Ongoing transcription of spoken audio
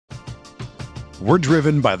We're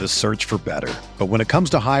driven by the search for better. But when it comes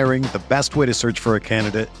to hiring, the best way to search for a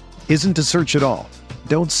candidate isn't to search at all.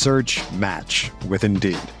 Don't search, match with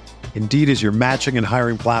Indeed. Indeed is your matching and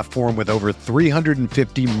hiring platform with over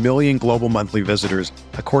 350 million global monthly visitors,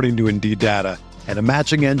 according to Indeed data, and a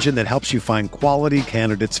matching engine that helps you find quality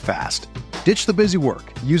candidates fast. Ditch the busy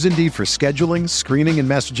work. Use Indeed for scheduling, screening, and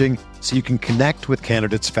messaging so you can connect with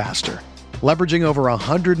candidates faster. Leveraging over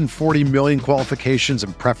 140 million qualifications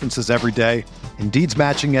and preferences every day, Indeed's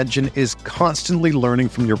matching engine is constantly learning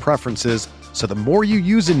from your preferences, so the more you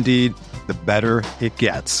use Indeed, the better it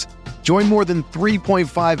gets. Join more than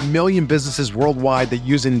 3.5 million businesses worldwide that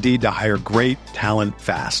use Indeed to hire great talent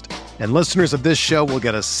fast. And listeners of this show will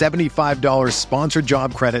get a $75 sponsored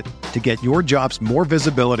job credit to get your jobs more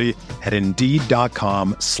visibility at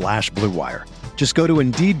Indeed.com/Blue Wire. Just go to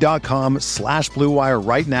Indeed.com/Blue Wire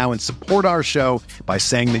right now and support our show by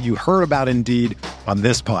saying that you heard about Indeed on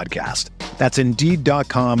this podcast. That's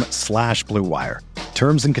Indeed.com/Blue Wire.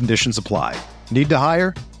 Terms and conditions apply. Need to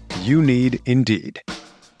hire? You need Indeed.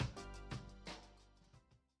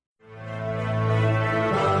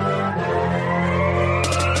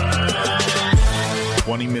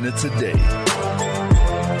 20 minutes a day,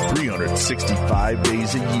 365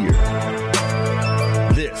 days a year.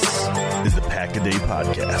 This is the Pack-A-Day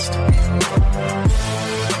Podcast.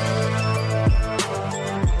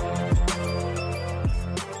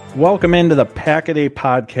 Welcome into the Pack-A-Day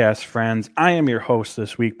Podcast, friends. I am your host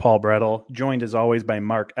this week, Paul Bretl, joined as always by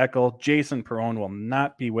Mark Eckel. Jason Perrone will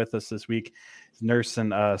not be with us this week. He's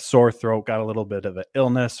nursing a sore throat, got a little bit of an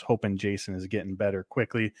illness, hoping Jason is getting better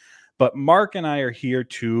quickly. But Mark and I are here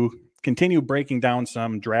to continue breaking down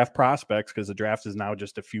some draft prospects because the draft is now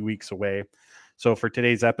just a few weeks away. So for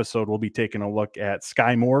today's episode, we'll be taking a look at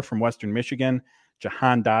Skyy Moore from Western Michigan,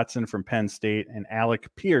 Jahan Dotson from Penn State, and Alec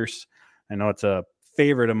Pierce. I know it's a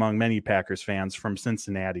favorite among many Packers fans from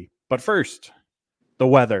Cincinnati. But first, the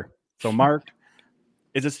weather. So Mark,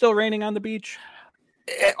 is it still raining on the beach?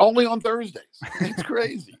 Only on Thursdays. It's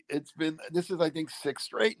crazy. This is, I think, 6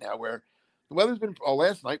 straight now where the weather's been.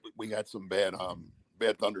 Last night we got some bad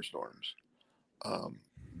thunderstorms,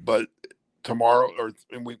 but tomorrow,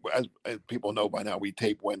 as people know by now, we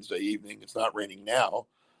tape Wednesday evening. It's not raining now,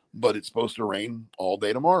 but it's supposed to rain all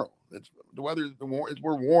day tomorrow. We're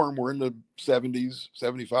warm. We're in the 70s,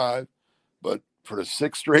 75, but for the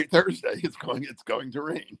 6th straight Thursday, it's going to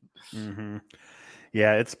rain. Mm-hmm.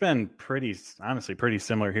 Yeah, it's been pretty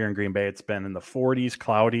similar here in Green Bay. It's been in the 40s,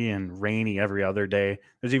 cloudy and rainy every other day.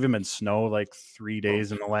 There's even been snow like 3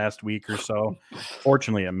 days in the last week or so.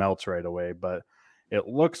 Fortunately, it melts right away, but it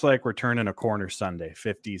looks like we're turning a corner Sunday,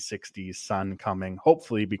 50s, 60s, sun coming,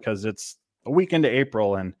 hopefully, because it's a week into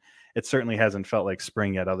April and it certainly hasn't felt like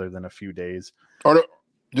spring yet other than a few days. Do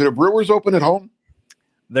the Brewers open at home?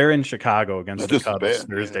 They're in Chicago against the Cubs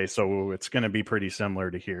Thursday, yeah. So it's going to be pretty similar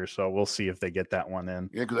to here. So we'll see if they get that one in.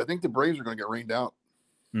 Yeah, because I think the Braves are going to get rained out.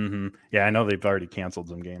 Mm-hmm. Yeah, I know they've already canceled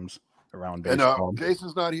some games around baseball. And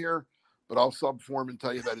Jason's not here, but I'll sub for him and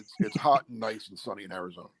tell you that it's hot and nice and sunny in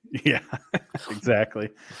Arizona. Yeah, exactly.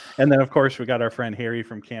 And then, of course, we got our friend Harry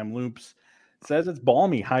from Kamloops. Says it's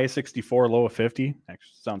balmy, high of 64, low of 50.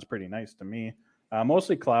 Actually, sounds pretty nice to me.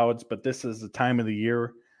 Mostly clouds, but this is the time of the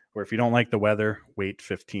year where if you don't like the weather, wait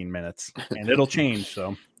 15 minutes and it'll change.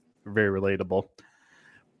 So very relatable.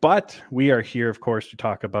 But we are here, of course, to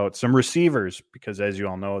talk about some receivers because, as you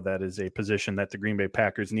all know, that is a position that the Green Bay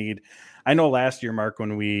Packers need. I know last year, Mark,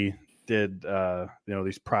 when we did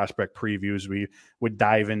these prospect previews, we would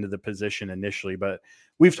dive into the position initially, but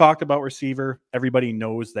we've talked about receiver. Everybody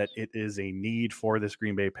knows that it is a need for this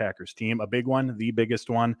Green Bay Packers team, a big one, the biggest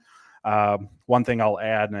one. One thing I'll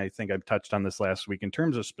add, and I think I've touched on this last week, in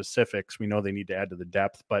terms of specifics, we know they need to add to the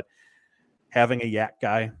depth, but having a yak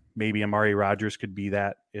guy, maybe Amari Rodgers could be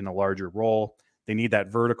that in a larger role. They need that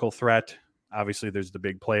vertical threat. Obviously, there's the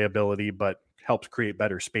big playability, but helps create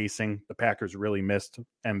better spacing. The Packers really missed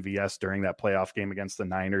MVS during that playoff game against the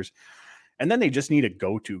Niners. And then they just need a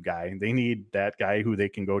go-to guy. They need that guy who they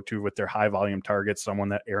can go to with their high-volume targets, someone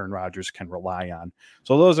that Aaron Rodgers can rely on.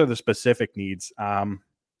 So those are the specific needs.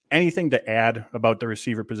 Anything to add about the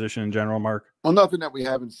receiver position in general, Mark? Well, nothing that we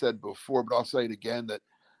haven't said before, but I'll say it again that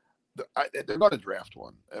they're going to draft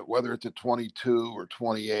one, whether it's at 22 or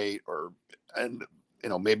 28 and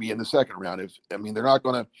maybe in the second round. They're not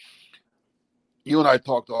going to. You and I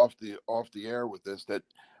talked off the air with this that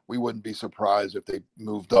we wouldn't be surprised if they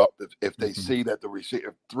moved up if they see that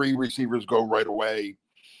if 3 receivers go right away,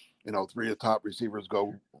 3 of the top receivers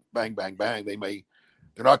go bang bang bang.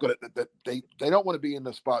 They're not going to. They don't want to be in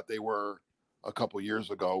the spot they were a couple of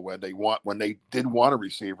years ago when they did want a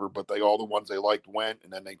receiver, but all the ones they liked went,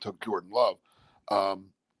 and then they took Jordan Love.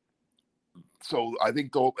 So I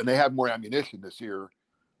think they have more ammunition this year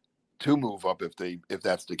to move up if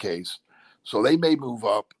that's the case. So they may move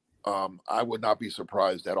up. I would not be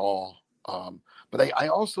surprised at all. But I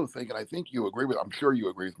also think, and I think you agree with, I'm sure you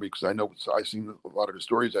agree with me because I know I've seen a lot of the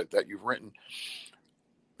stories that you've written.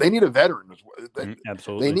 They need a veteran.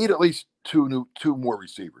 Absolutely. They need at least two more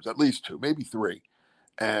receivers, at least two, maybe three.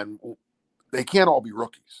 And they can't all be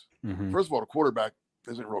rookies. Mm-hmm. First of all, the quarterback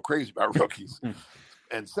isn't real crazy about rookies.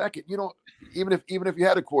 And second, even if you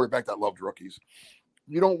had a quarterback that loved rookies,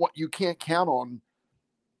 you can't count on,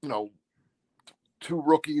 two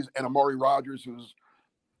rookies and Amari Rodgers, who's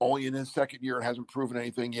only in his second year and hasn't proven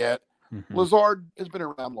anything yet. Mm-hmm. Lazard has been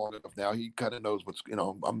around long enough now. He kind of knows what's,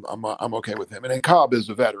 I'm okay with him. And then Cobb is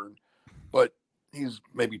a veteran, but he's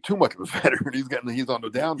maybe too much of a veteran. He's on the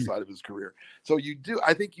downside of his career. So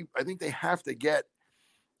I think they have to get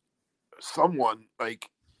someone like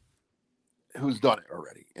who's done it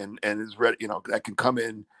already and is ready, that can come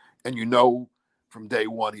in and from day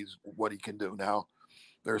one what he can do. Now,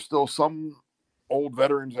 there's still some old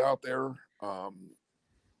veterans out there.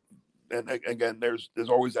 And again, there's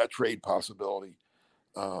always that trade possibility,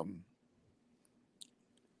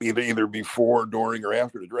 either before, during, or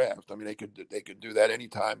after the draft. I mean, they could do that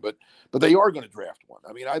anytime, but they are going to draft one.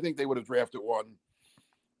 I mean, I think they would have drafted one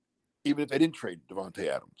even if they didn't trade Devontae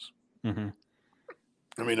Adams. Mm-hmm.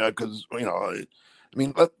 I mean, because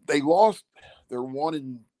they lost their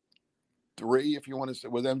 1-3, if you want to say,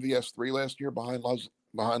 with MVS 3 last year behind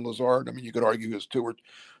Lazard. I mean, you could argue his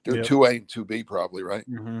they're 2A and 2B probably, right?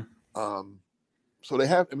 Mm-hmm. So they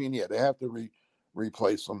have. They have to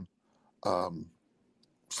replace them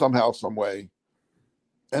somehow, some way,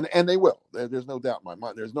 and they will. There's no doubt in my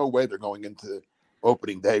mind. There's no way they're going into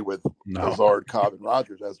opening day with Lazard, Cobb, and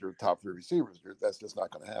Rodgers as their top 3 receivers. That's just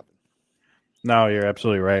not going to happen. No, you're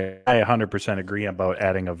absolutely right. I 100% agree about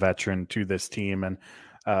adding a veteran to this team. And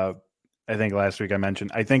I think last week I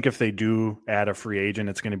mentioned, I think if they do add a free agent,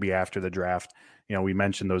 it's going to be after the draft. We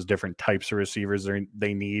mentioned those different types of receivers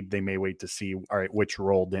they need. They may wait to see, all right, which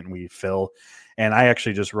role didn't we fill? And I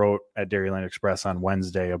actually just wrote at Dairyland Express on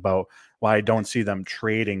Wednesday about why I don't see them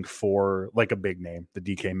trading for like a big name, the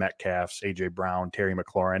DK Metcalfs, AJ Brown, Terry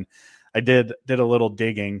McLaurin. I did a little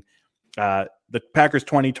digging. The Packers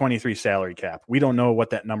 2023 salary cap. We don't know what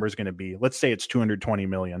that number is going to be. Let's say it's $220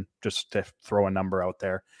 million, just to throw a number out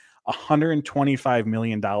there. $125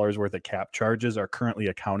 million worth of cap charges are currently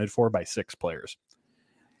accounted for by 6 players.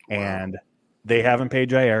 Wow. And they haven't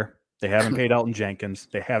paid Jair. They haven't paid Elton Jenkins.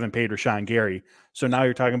 They haven't paid Rashawn Gary. So now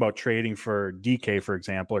you're talking about trading for DK, for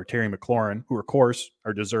example, or Terry McLaurin, who of course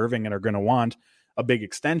are deserving and are going to want a big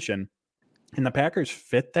extension. And the Packers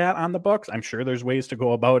fit that on the books. I'm sure there's ways to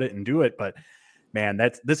go about it and do it, but man,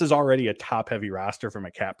 this is already a top heavy roster from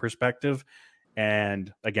a cap perspective.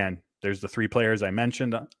 And again, there's the 3 players I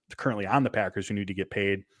mentioned currently on the Packers who need to get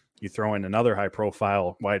paid. You throw in another high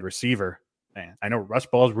profile wide receiver. Man, I know Russ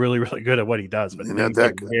Ball is really, really good at what he does, but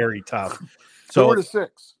it's very tough. So 4 to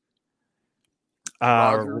 6.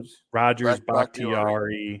 Rodgers,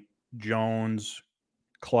 Bakhtiari, Jones,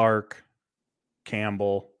 Clark,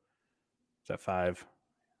 Campbell. Is that 5?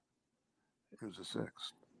 Who's the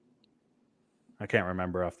 6th? I can't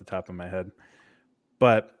remember off the top of my head.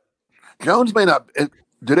 But Jones may not.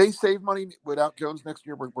 Do they save money without Jones next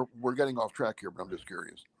year? We're getting off track here, but I'm just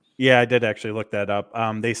curious. Yeah, I did actually look that up.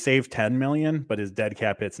 They saved $10 million, but his dead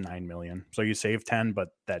cap hits $9 million. So you save 10, but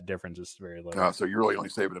that difference is very low. So you're really only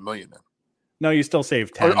saving $1 million then. No, you still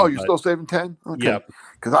save 10. Oh, you're still saving 10? Okay. Yeah.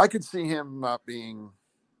 Because I could see him not being,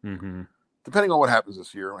 depending on what happens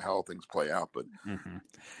this year and how things play out. But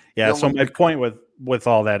yeah. So my point with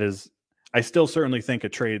all that is, I still certainly think a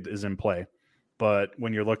trade is in play, but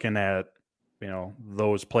when you're looking at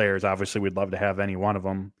those players, obviously we'd love to have any one of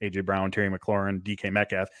them, AJ Brown, Terry McLaurin, DK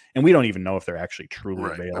Metcalf, and we don't even know if they're actually truly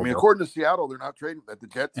available. I mean, according to Seattle, they're not trading that. The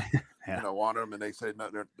Jets, want them, and they say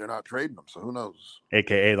no, they're not trading them. So who knows?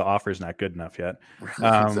 AKA the offer's not good enough yet.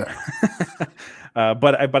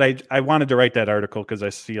 But I wanted to write that article because I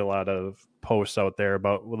see a lot of posts out there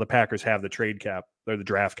about, well, the Packers have the trade cap or the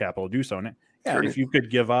draft capital to do so. And if you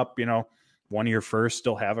could give up, one of your first,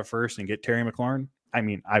 still have a first, and get Terry McLaurin, I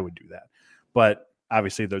mean, I would do that. But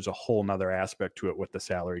obviously there's a whole nother aspect to it with the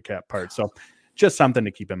salary cap part. So just something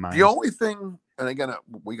to keep in mind. The only thing, and again,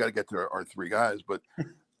 we got to get to our 3 guys, but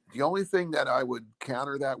the only thing that I would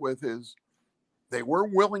counter that with is they were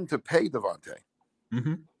willing to pay Devontae.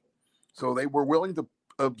 Mm-hmm. So they were willing to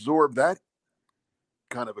absorb that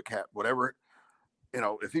kind of a cap, whatever,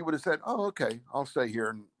 if he would have said, oh, okay, I'll stay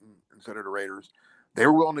here instead of the Raiders, they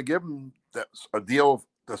were willing to give him a deal,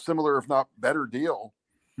 a similar, if not better deal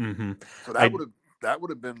Mm-hmm. So that would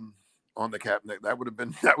have been on the cap. That would have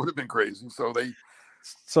been crazy. So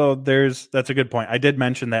that's a good point. I did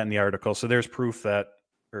mention that in the article. So there's proof that,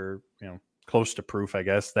 or close to proof, I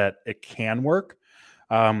guess, that it can work.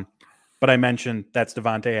 But I mentioned that's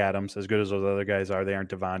Devontae Adams. As good as those other guys are, they aren't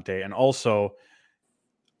Devontae. And also,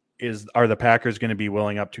 are the Packers going to be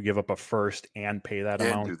willing to give up a first and pay that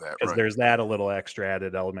amount? Do that, because right. There's that a little extra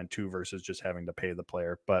added element too, versus just having to pay the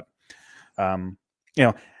player. But I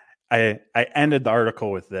ended the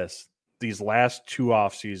article with this. These last 2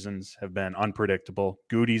 off seasons have been unpredictable.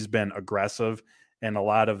 Goody's been aggressive, and a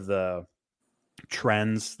lot of the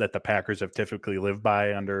trends that the Packers have typically lived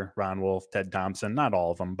by under Ron Wolf, Ted Thompson, not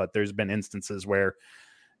all of them, but there's been instances where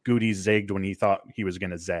Goody zigged when he thought he was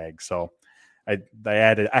going to zag. So I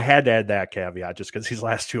had to add that caveat just because these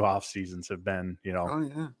last 2 off seasons have been,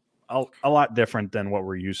 a lot different than what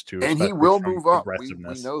we're used to. And he will move up. We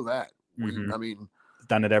know that. Mm-hmm.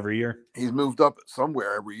 Done it every year. He's moved up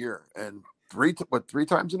somewhere every year, and 3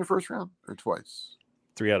 times in the first round or twice?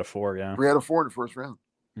 3 out of 4, yeah. 3 out of 4 in the first round.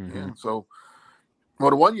 Mm-hmm. Yeah. So,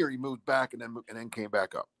 the 1 year he moved back and then came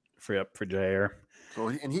back up. For Jair. So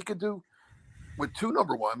he could do with 2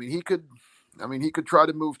 number 1. He could try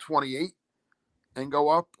to move 28 and go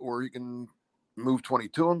up, or he can move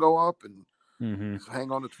 22 and go up and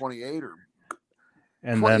hang on to 28 or.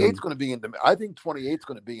 And 28 is going to be in. I think 28 is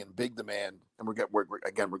going to be in big demand, and we're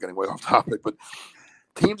getting way off topic. But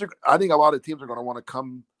I think a lot of teams are going to want to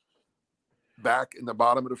come back in the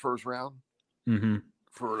bottom of the first round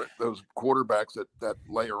for those quarterbacks that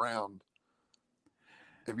lay around.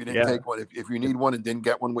 If you didn't take one, if you need one and didn't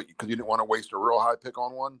get one because you didn't want to waste a real high pick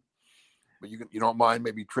on one, but you don't mind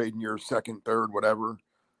maybe trading your second, third, whatever,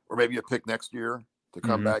 or maybe a pick next year to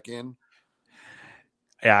come back in.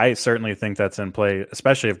 Yeah, I certainly think that's in play,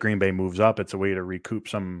 especially if Green Bay moves up. It's a way to recoup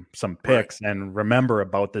some picks. Right. And remember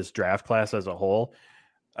about this draft class as a whole,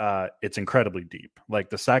 it's incredibly deep.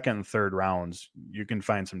 Like the second and third rounds, you can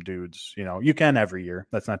find some dudes. You can every year.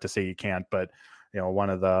 That's not to say you can't, but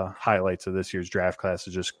one of the highlights of this year's draft class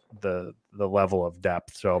is just the level of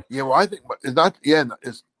depth. So I think it's not. Yeah,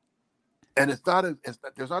 it's not.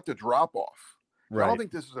 There's not the drop off. Right. I don't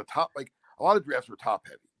think this is a lot of drafts are top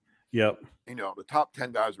heavy. Yep. The top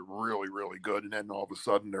 10 guys are really, really good, and then all of a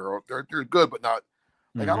sudden they're good, but not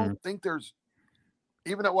I don't think there's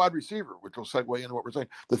even at wide receiver, which will segue into what we're saying.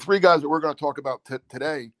 The 3 guys that we're going to talk about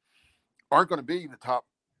today aren't going to be the top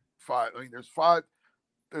 5. There's 5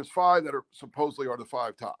 that are supposedly are the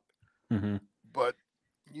 5 top, but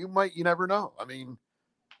you never know. Jalen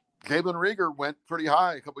Reagor went pretty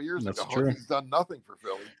high a couple of years ago. True. He's done nothing for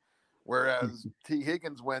Philly, whereas T.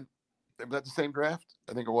 Higgins went. Was that the same draft?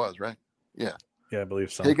 I think it was, right? Yeah. Yeah, I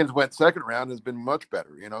believe so. Higgins went second round, has been much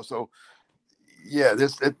better, So, yeah,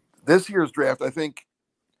 this year's draft, I think,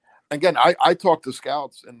 again, I talked to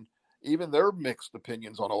scouts, and even they're mixed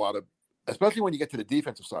opinions on a lot of, especially when you get to the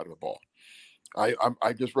defensive side of the ball. I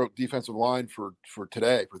just wrote defensive line for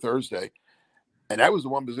today, for Thursday, and that was the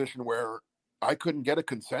one position where I couldn't get a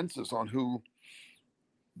consensus on who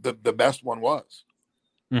the best one was.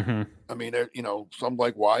 Some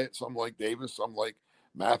like Wyatt, some like Davis, some like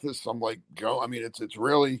Mathis, some like Joe. It's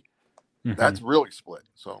really that's really split.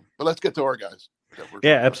 So, but let's get to our guys.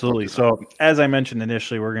 Yeah, absolutely. So, as I mentioned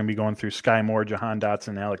initially, we're going to be going through Skyy Moore, Jahan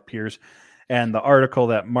Dotson, Alec Pierce, and the article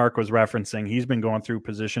that Mark was referencing. He's been going through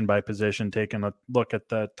position by position, taking a look at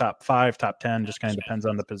the top 5, top 10, just kind of depends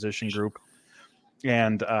on the position group,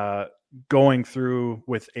 and going through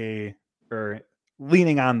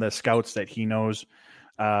leaning on the scouts that he knows.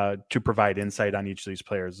 To provide insight on each of these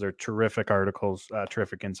players. They're terrific articles,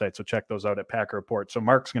 terrific insight. So check those out at Packer Report. So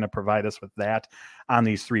Mark's going to provide us with that on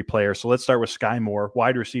these 3 players. So let's start with Skyy Moore,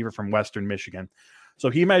 wide receiver from Western Michigan.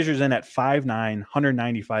 So he measures in at 5'9",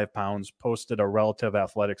 195 pounds, posted a relative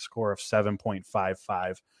athletic score of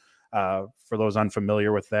 7.55. For those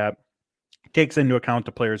unfamiliar with that, takes into account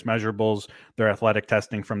the players' measurables, their athletic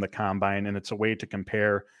testing from the combine, and it's a way to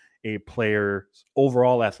compare a player's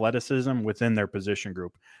overall athleticism within their position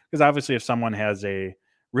group. Because obviously if someone has a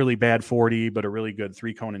really bad 40, but a really good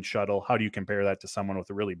 3-cone and shuttle, how do you compare that to someone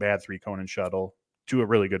with a really bad 3-cone and shuttle to a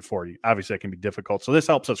really good 40? Obviously that can be difficult. So this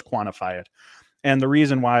helps us quantify it. And the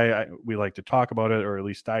reason why we like to talk about it, or at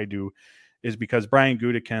least I do, is because Brian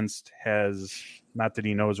Gutekunst has, not that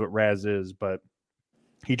he knows what Raz is, but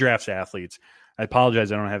he drafts athletes. I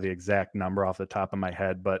apologize, I don't have the exact number off the top of my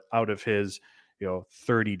head, but out of his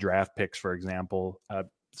 30 draft picks, for example,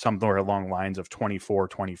 somewhere along lines of 24,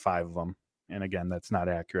 25 of them. And again, that's not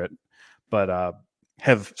accurate, but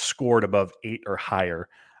have scored above 8 or higher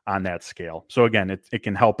on that scale. So again, it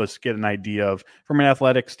can help us get an idea of, from an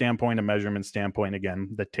athletic standpoint, a measurement standpoint, again,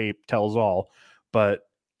 the tape tells all, but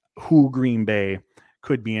who Green Bay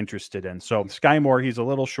could be interested in. So Skyy Moore, he's a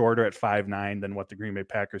little shorter at 5'9" than what the Green Bay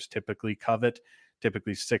Packers typically covet.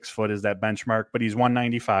 Typically 6 foot is that benchmark, but he's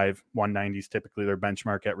 195. 190 is typically their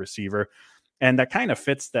benchmark at receiver. And that kind of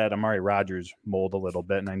fits that Amari Rodgers mold a little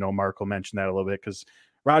bit. And I know Mark will mention that a little bit because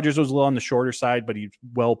Rodgers was a little on the shorter side, but he's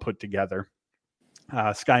well put together.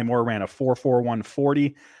 Skyy Moore ran a 4.41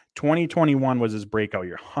 40. 2021 was his breakout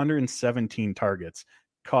year. 117 targets,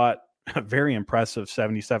 caught a very impressive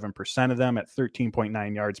 77% of them at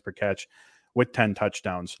 13.9 yards per catch with 10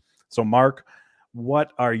 touchdowns. So, Mark,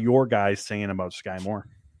 what are your guys saying about Skyy Moore?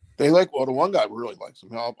 They the one guy really likes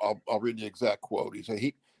him. I'll read the exact quote. He said,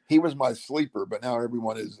 he was my sleeper, but now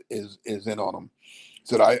everyone is in on him. He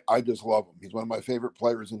said, I just love him. He's one of my favorite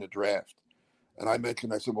players in the draft. And I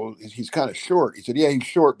said, well, he's kind of short. He said, yeah, he's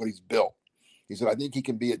short, but he's built. He said, I think he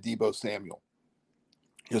can be a Deebo Samuel.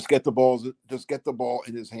 Just get the ball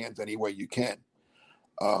in his hands any way you can.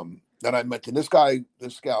 Then I mentioned this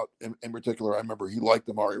scout in particular. I remember he liked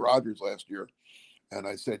Amari Rodgers last year. And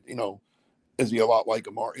I said, is he a lot like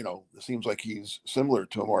Amari? It seems like he's similar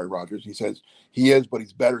to Amari Rodgers. He says he is, but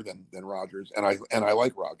he's better than Rodgers. And I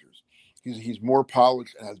like Rodgers. He's more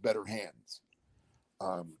polished and has better hands.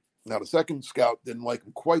 Now the second scout didn't like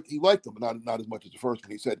him quite. He liked him, but not as much as the first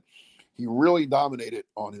one. He said he really dominated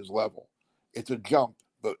on his level. It's a jump,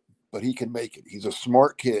 but he can make it. He's a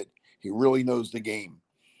smart kid. He really knows the game.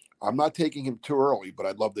 I'm not taking him too early, but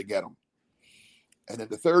I'd love to get him. And then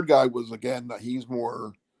the third guy was, again, he's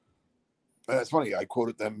more, and it's funny, I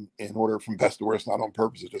quoted them in order from best to worst, not on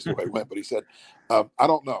purpose, it's just the way it went, but he said, I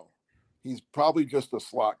don't know. He's probably just a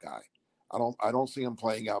slot guy. I don't see him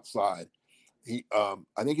playing outside. I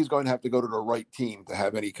think he's going to have to go to the right team to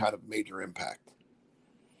have any kind of major impact.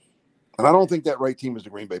 And I don't think that right team is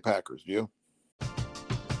the Green Bay Packers, do you?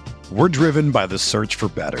 We're driven by the search for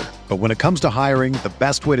better. But when it comes to hiring, the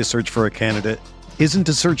best way to search for a candidate isn't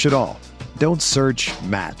to search at all. Don't search,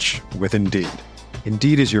 match with Indeed.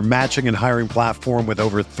 Indeed is your matching and hiring platform with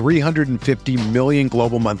over 350 million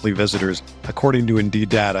global monthly visitors, according to Indeed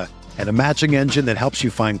data, and a matching engine that helps you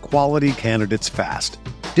find quality candidates fast.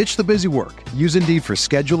 Ditch the busy work. Use Indeed for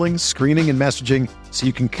scheduling, screening, and messaging so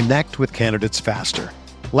you can connect with candidates faster.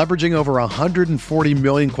 Leveraging over 140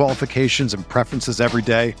 million qualifications and preferences every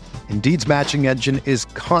day, Indeed's matching engine is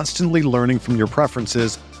constantly learning from your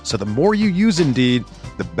preferences, so the more you use Indeed,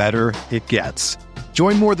 the better it gets.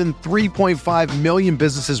 Join more than 3.5 million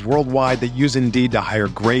businesses worldwide that use Indeed to hire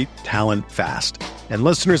great talent fast. And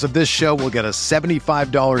listeners of this show will get a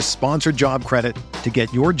 $75 sponsored job credit to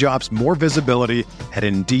get your jobs more visibility at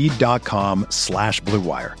Indeed.com/Blue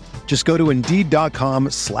Wire. Just go to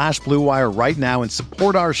Indeed.com/Blue Wire right now and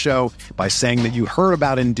support our show by saying that you heard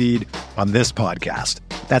about Indeed on this podcast.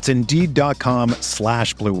 That's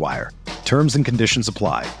Indeed.com/Blue Wire. Terms and conditions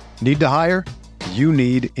apply. Need to hire? You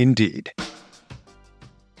need Indeed.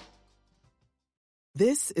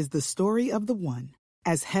 This is the story of the one.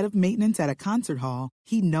 As head of maintenance at a concert hall,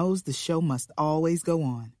 he knows the show must always go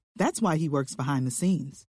on. That's why he works behind the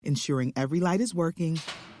scenes, ensuring every light is working,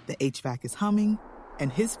 the HVAC is humming,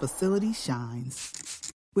 and his facility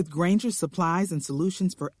shines. With Grainger's supplies and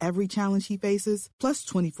solutions for every challenge he faces, plus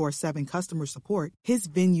 24/7 customer support, his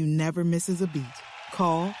venue never misses a beat.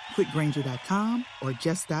 Call quickgrainger.com or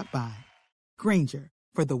just stop by. Grainger,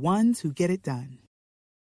 for the ones who get it done.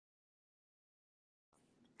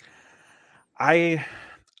 I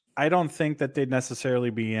don't think that they'd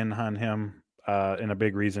necessarily be in on him, and a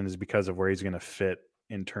big reason is because of where he's going to fit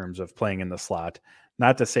in terms of playing in the slot.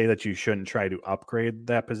 Not to say that you shouldn't try to upgrade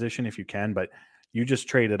that position if you can, but you just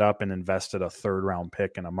traded up and invested a 3rd-round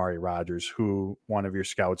pick in Amari Rodgers, who one of your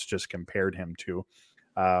scouts just compared him to.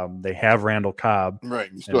 They have Randall Cobb.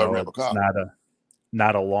 Right, you still have Randall Cobb.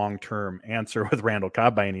 Not a long-term answer with Randall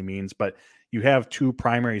Cobb by any means, but you have 2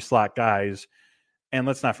 primary slot guys. And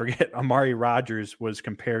let's not forget, Amari Rodgers was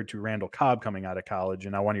compared to Randall Cobb coming out of college,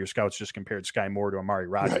 and now one of your scouts just compared Skyy Moore to Amari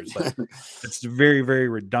Rodgers. Right. Like, it's very, very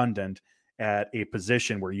redundant at a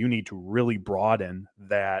position where you need to really broaden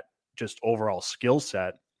that just overall skill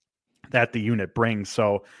set that the unit brings.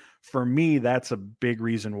 So for me, that's a big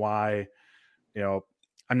reason why, I'm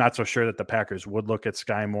not so sure that the Packers would look at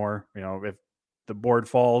Skyy Moore. If the board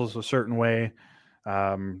falls a certain way,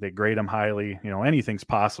 they grade him highly, anything's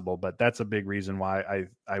possible, but that's a big reason why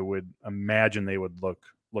I would imagine they would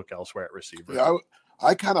look elsewhere at receiver. Yeah,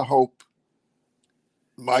 I kind of hope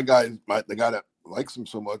the guy that likes him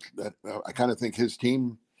so much that I kind of think his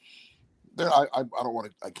team there,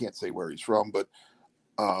 I can't say where he's from, but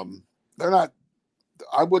they're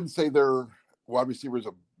I wouldn't say their wide receiver is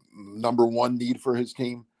a number one need for his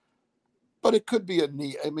team, but it could be a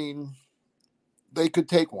need. I mean, they could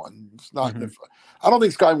take one. It's not. Mm-hmm. I don't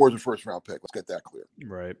think Skyy Moore's a first round pick. Let's get that clear.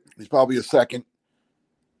 Right. He's probably a second,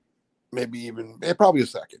 maybe even probably a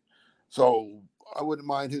second. So I wouldn't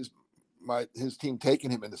mind his team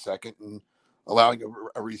taking him in the second and allowing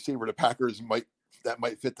a receiver the Packers might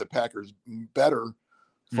fit the Packers better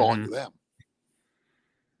falling to them.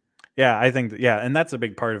 Yeah, I think and that's a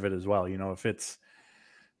big part of it as well. If it's,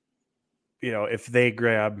 if they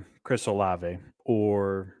grab Chris Olave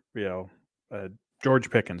or,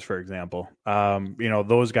 George Pickens, for example,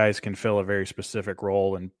 those guys can fill a very specific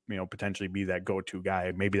role and, potentially be that go-to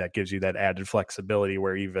guy. Maybe that gives you that added flexibility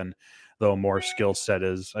where even though more skill set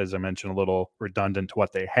is, as I mentioned, a little redundant to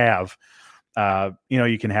what they have,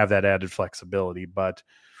 you can have that added flexibility. But,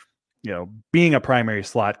 being a primary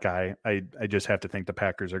slot guy, I just have to think the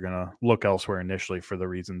Packers are going to look elsewhere initially for the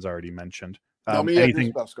reasons already mentioned. Let me add this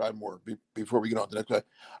about Skyy Moore before we get on to the next guy.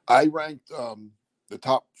 I ranked the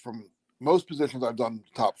top from most positions. I've done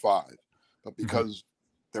top 5, but because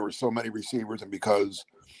there were so many receivers and because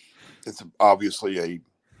it's obviously a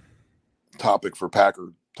topic for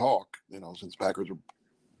Packer talk, since Packers are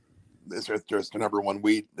their number one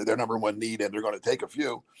need, and they're going to take a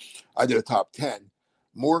few. I did a top 10.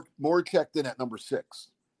 More checked in at number 6.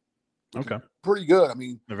 Okay, pretty good. I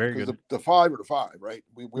mean, they're very good. The 5 are the 5, right?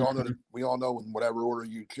 We all know we all know in whatever order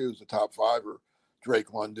you choose, the top 5 are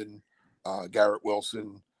Drake London, Garrett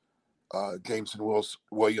Wilson, Jameson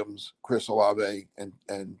Williams, Chris Olave, and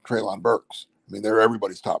Treylon Burks. I mean, they're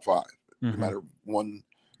everybody's top 5. No matter one,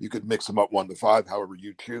 you could mix them up 1 to 5, however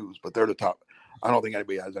you choose, but they're the top. I don't think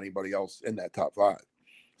anybody has anybody else in that top 5.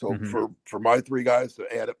 So for my 3 guys to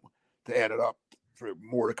add it up, for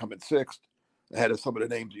Moore to come in 6th, ahead of some of the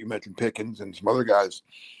names that you mentioned, Pickens and some other guys,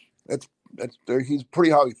 he's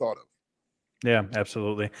pretty highly thought of. Yeah,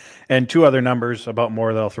 absolutely. And 2 other numbers about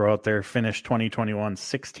Moore that I'll throw out there. Finished 2021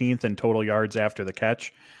 16th in total yards after the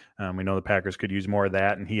catch. We know the Packers could use more of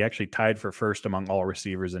that, and he actually tied for first among all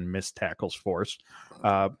receivers in missed tackles forced.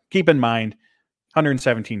 Keep in mind,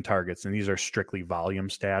 117 targets, and these are strictly volume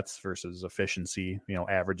stats versus efficiency,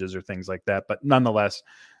 averages or things like that. But nonetheless,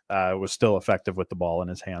 was still effective with the ball in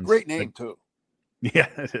his hands. Great name, too. Yeah,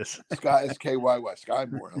 it is. Skyy,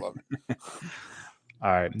 Skyy Moore. I love it.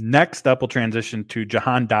 All right. Next up, we'll transition to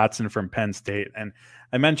Jahan Dotson from Penn State. And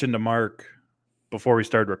I mentioned to Mark before we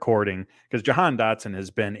started recording, because Jahan Dotson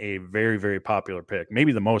has been a very, very popular pick,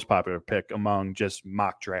 maybe the most popular pick among just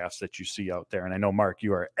mock drafts that you see out there. And I know, Mark,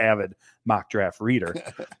 you are an avid mock draft reader.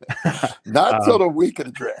 Not until the week of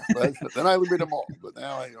the draft. Then I read them all, but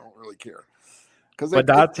now I don't really care. But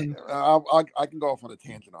Dotson, I can go off on a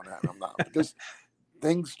tangent on that. I'm not. Because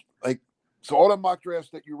things like, so all the mock drafts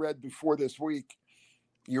that you read before this week,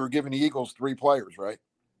 you were giving the Eagles 3 players, right?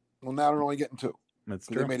 Well, now they're only getting 2. That's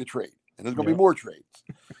true. They made a trade. And there's going to be more trades.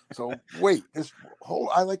 So wait,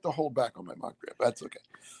 I like to hold back on my mock draft. That's okay.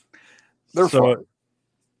 They're fun.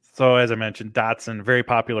 So as I mentioned, Dotson, very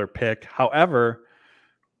popular pick. However,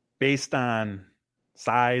 based on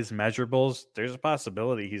size, measurables, there's a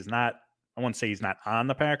possibility he's not, I wouldn't say he's not on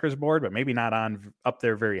the Packers board, but maybe not on up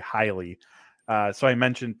there very highly. So I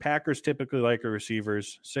mentioned Packers typically like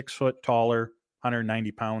receivers 6 foot taller,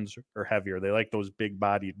 190 pounds or heavier. They like those big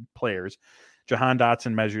bodied players. Jahan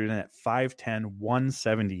Dotson measured in at 5'10",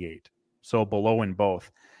 178, so below in both.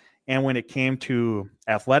 And when it came to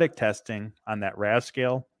athletic testing on that RAS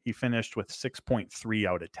scale, he finished with 6.3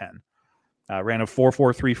 out of 10. Ran a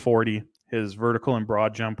 4.4 340. His vertical and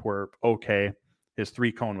broad jump were okay. His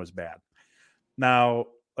 3-cone was bad. Now,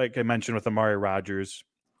 like I mentioned with Amari Rodgers,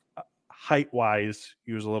 height-wise,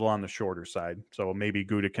 he was a little on the shorter side. So maybe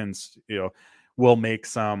Gutekunst, will make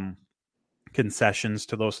some concessions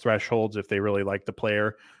to those thresholds if they really like the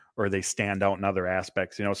player or they stand out in other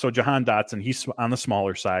aspects. So Jahan Dotson, he's on the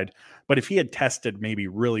smaller side, but if he had tested maybe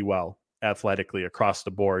really well athletically across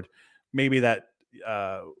the board, maybe that,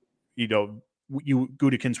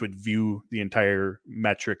 Gutekunst would view the entire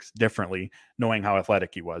metrics differently, knowing how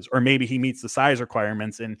athletic he was. Or maybe he meets the size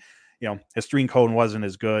requirements and, his 3-cone wasn't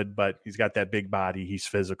as good, but he's got that big body. He's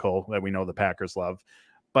physical that we know the Packers love.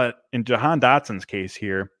 But in Jahan Dotson's case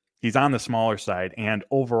here, he's on the smaller side. And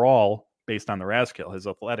overall, based on the RAS scale, his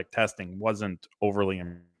athletic testing wasn't overly.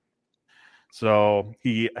 So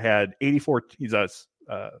he had 84. He's a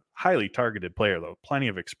highly targeted player, though. Plenty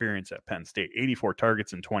of experience at Penn State. 84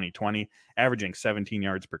 targets in 2020, averaging 17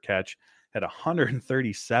 yards per catch. Had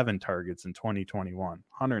 137 targets in 2021.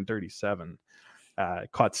 137.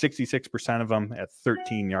 Caught 66% of them at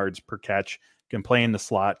 13 yards per catch. Can play in the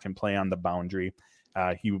slot, can play on the boundary.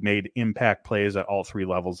 He made impact plays at all three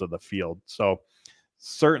levels of the field. So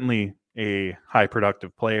certainly a high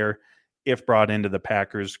productive player. If brought into the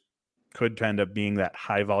Packers, could end up being that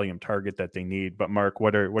high volume target that they need. But Mark,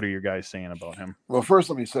 what are your guys saying about him? Well, first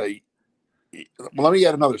let me say, let me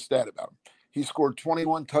add another stat about him. He scored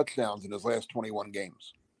 21 touchdowns in his last 21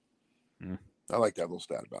 games. I like that little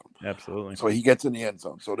stat about him. Absolutely. So he gets in the end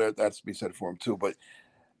zone. So that's to be said for him too. But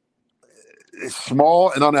it's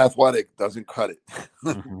small and unathletic doesn't cut it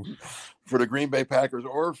for the Green Bay Packers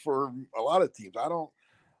or for a lot of teams. All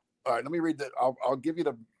right, let me read that. I'll give you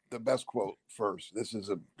the best quote first. This is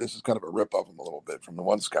kind of a rip of him a little bit from the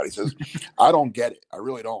one Scott. He says, "I don't get it. I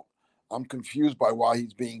really don't. I'm confused by why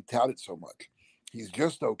he's being touted so much. He's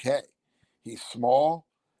just okay. He's small.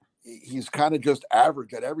 He's kind of just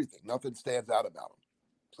average at everything. Nothing stands out about him."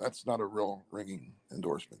 So that's not a real ringing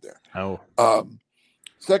endorsement there. Oh.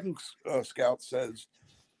 Second scout says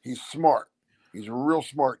he's smart. He's a real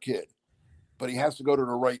smart kid, but he has to go to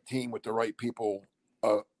the right team with the right people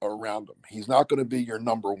around him. He's not going to be your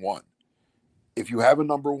number one. If you have a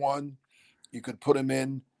number one, you could put him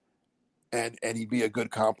in and he'd be a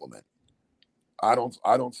good compliment. I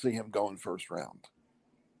don't see him going first round.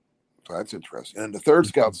 So that's interesting. And the third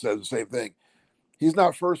scout says the same thing. He's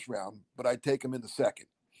not first round, but I'd take him in the second.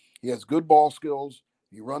 He has good ball skills.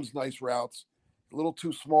 He runs nice routes. A little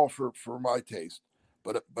too small for my taste,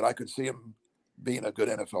 but I could see him being a good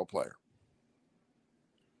NFL player.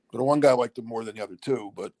 But the one guy liked him more than the other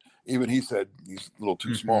two, but even he said he's a little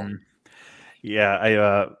too small. Yeah,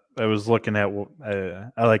 I was looking at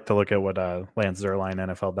I like to look at what Lance Zierlein,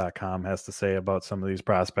 NFL.com, has to say about some of these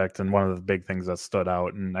prospects, and one of the big things that stood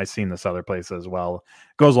out, and I've seen this other places as well,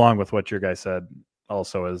 goes along with what your guy said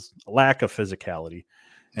also, is lack of physicality.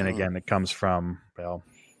 And again, it comes from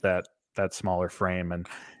that smaller frame. And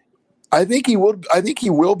I think he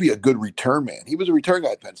will be a good return man. He was a return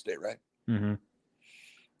guy at Penn State, right? Mm-hmm.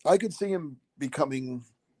 I could see him becoming,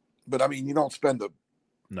 but I mean, you don't spend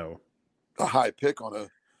a high pick on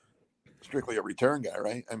strictly a return guy,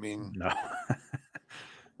 right? I mean, no.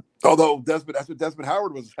 Although that's what Desmond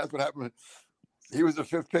Howard was. That's what happened. He was the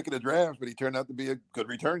fifth pick in the draft, but he turned out to be a good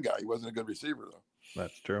return guy. He wasn't a good receiver, though.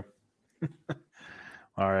 That's true.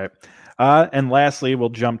 All right. And lastly, we'll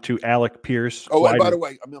jump to Alec Pierce. Oh, and by the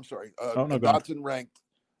way, I'm sorry. No, Dotson ranked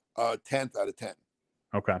 10th out of 10.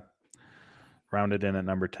 Okay. Rounded in at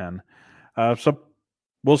number 10. So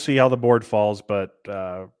we'll see how the board falls, but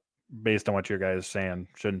based on what your guys are saying,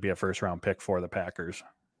 shouldn't be a first-round pick for the Packers. Is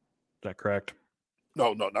that correct?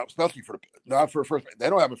 No, not especially not for a first. They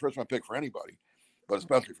don't have a first-round pick for anybody, but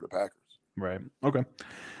especially for the Packers. Right. Okay.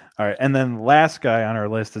 All right. And then last guy on our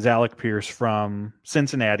list is Alec Pierce from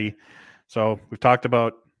Cincinnati. So we've talked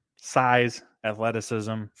about size,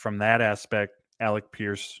 athleticism. From that aspect, Alec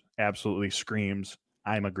Pierce absolutely screams,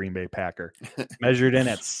 I'm a Green Bay Packer. Measured in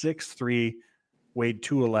at 6'3", weighed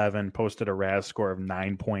 211, posted a RAS score of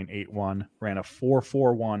 9.81, ran a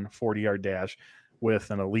 4.41 40-yard dash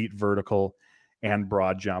with an elite vertical and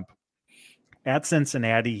broad jump. At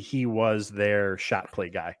Cincinnati, he was their shot play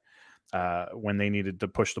guy. When they needed to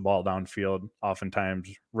push the ball downfield, oftentimes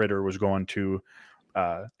Ritter was going to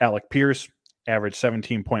Alec Pierce, average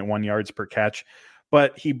 17.1 yards per catch.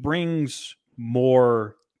 But he brings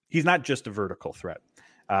more. He's not just a vertical threat.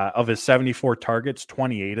 Of his 74 targets,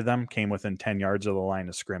 28 of them came within 10 yards of the line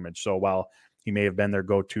of scrimmage. So while he may have been their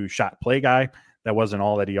go-to shot play guy, that wasn't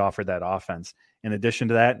all that he offered that offense. In addition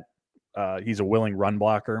to that, he's a willing run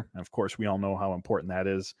blocker. And of course, we all know how important that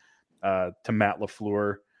is to Matt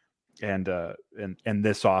LaFleur and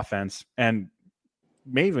this offense, and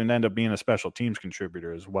may even end up being a special teams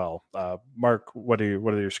contributor as well. Mark, what do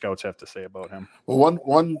your scouts have to say about him? Well,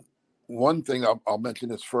 one thing I'll mention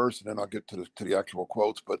this first, and then I'll get to the actual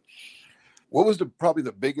quotes. But what was probably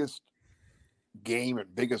the biggest game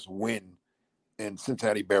and biggest win in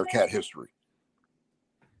Cincinnati Bearcat history?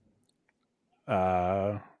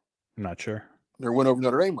 I'm not sure. Their win over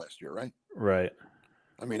Notre Dame last year, right? Right.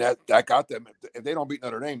 I mean, that got them. If they don't beat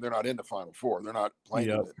Notre Dame, they're not in the Final Four. They're not playing.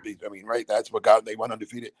 Yep. I mean, right? That's what got. They went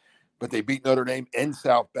undefeated, but they beat Notre Dame in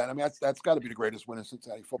South Bend. I mean, that's got to be the greatest win in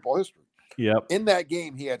Cincinnati football history. Yep. In that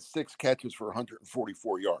game, he had 6 catches for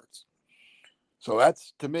 144 yards. So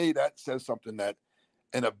that's, to me, that says something that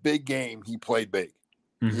in a big game he played big.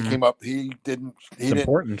 Mm-hmm. He came up. He didn't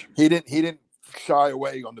shy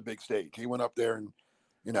away on the big stage. He went up there and,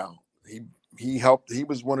 he helped. He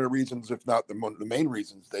was one of the reasons, if not the main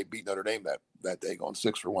reasons, they beat Notre Dame that day, going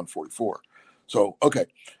 6 for 144. So okay,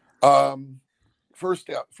 first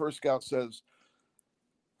scout says,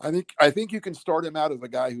 I think you can start him out as a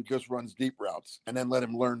guy who just runs deep routes and then let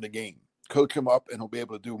him learn the game. Coach him up, and he'll be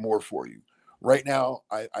able to do more for you. Right now,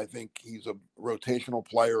 I think he's a rotational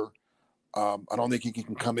player. I don't think he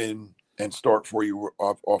can come in and start for you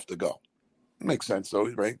off the go. Makes sense, though,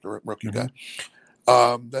 right? The rookie guy.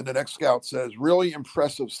 Then the next scout says, really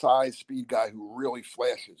impressive size, speed guy who really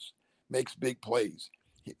flashes, makes big plays.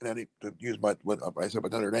 And then he used what I said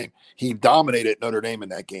about Notre Dame. He dominated Notre Dame in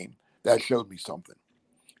that game. That showed me something.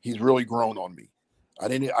 He's really grown on me. I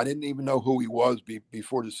didn't even know who he was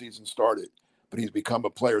before the season started, but he's become a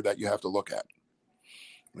player that you have to look at.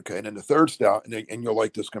 Okay, and then the third scout, and you'll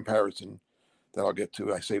like this comparison that I'll get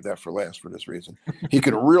to. I saved that for last for this reason. He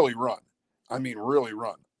can really run. I mean, really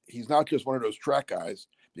run. He's not just one of those track guys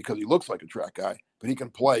because he looks like a track guy, but he can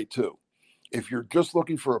play too. If you're just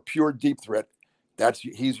looking for a pure deep threat,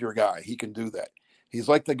 he's your guy. He can do that. He's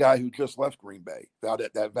like the guy who just left Green Bay,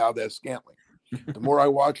 that Valdez-Scantling. The more I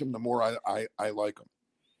watch him, the more I like him.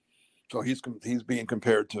 So he's being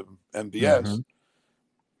compared to MVS.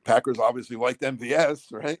 Packers obviously liked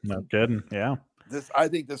MVS, right? No kidding. Yeah. I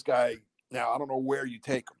think this guy, now I don't know where you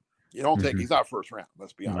take him. You don't take, he's not first round,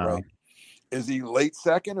 let's be honest, right? Is he late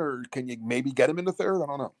second, or can you maybe get him in the third? I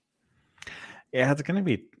don't know. Yeah, it's going to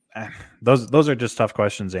be those are just tough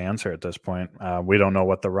questions to answer at this point. We don't know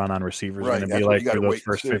what the run on receivers is going to be like for those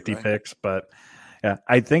first 50 picks, but yeah,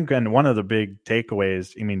 I think, and one of the big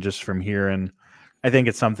takeaways, I mean, just from here, and I think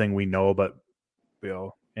it's something we know, but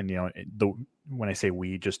when I say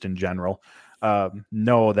we, just in general,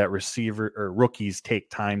 know that receiver or rookies take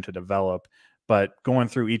time to develop. But going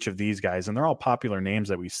through each of these guys, and they're all popular names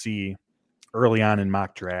that we see early on in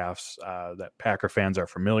mock drafts that Packer fans are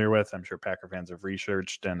familiar with. I'm sure Packer fans have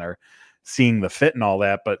researched and are seeing the fit and all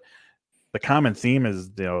that. But the common theme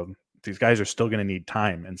is, these guys are still going to need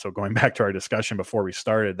time. And so going back to our discussion before we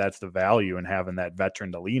started, that's the value in having that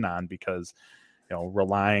veteran to lean on, because,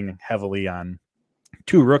 relying heavily on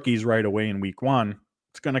two rookies right away in week one,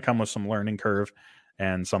 it's going to come with some learning curve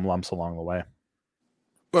and some lumps along the way.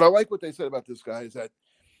 But I like what they said about this guy is that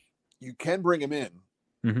you can bring him in.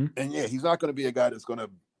 And yeah, he's not going to be a guy that's going to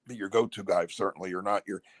be your go-to guy. Certainly, or not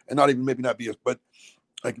and not even maybe not be but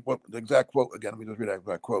like what the exact quote again. Let me just read that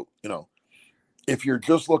exact quote. If you're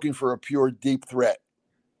just looking for a pure deep threat,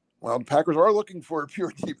 well, the Packers are looking for a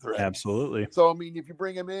pure deep threat. Absolutely. So I mean, if you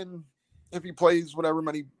bring him in, if he plays whatever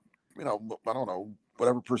many, I don't know,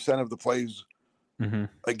 whatever percent of the plays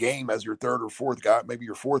a game as your third or fourth guy, maybe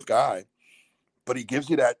your fourth guy, but he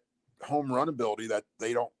gives you that home run ability that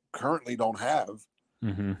they currently don't have.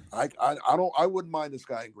 I wouldn't mind this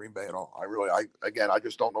guy in Green Bay at all. I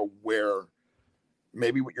just don't know where.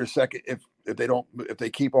 Maybe with your second, if they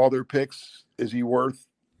keep all their picks, is he worth?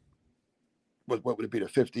 What would it be to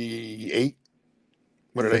 58?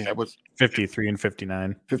 What do they have? What's 53 and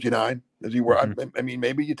 59? 59. Is he worth? I mean,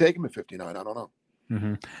 maybe you take him at 59. I don't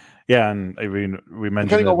know. Yeah, and I mean, we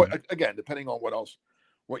mentioned depending on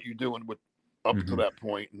what you're doing with up to that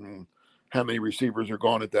point, and how many receivers are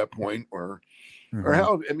gone at that point, or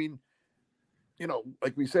how. I mean,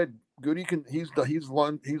 like we said, Goody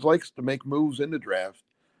he likes to make moves in the draft.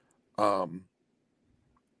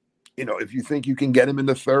 If you think you can get him in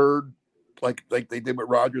the third, like they did with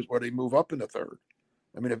Rodgers, where they move up in the third.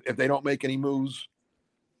 I mean, if they don't make any moves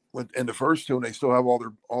in the first two, and they still have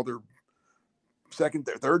all their second,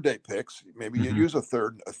 third day picks, maybe you use a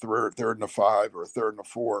third and a 5, or a third and a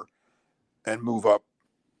 4, and move up.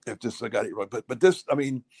 If this is a guy, but this, I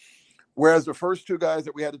mean. Whereas the first two guys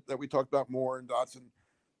that we talked about, Moore and Dotson,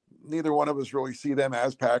 neither one of us really see them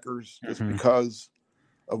as Packers just because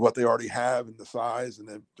of what they already have and the size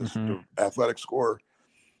and the athletic score.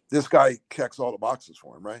 This guy checks all the boxes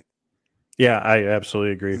for him, right? Yeah, I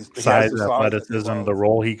absolutely agree. Size, athleticism, the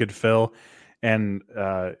role he could fill. And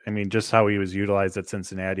I mean, just how he was utilized at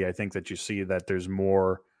Cincinnati, I think that you see that there's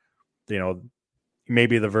more,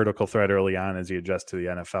 maybe the vertical threat early on as he adjusts to the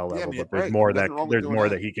NFL level, but there's more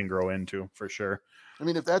that he can grow into for sure. I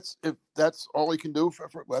mean, if that's all he can do,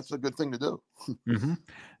 that's a good thing to do.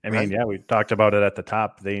 I mean, yeah, we talked about it at the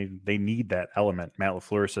top. They need that element. Matt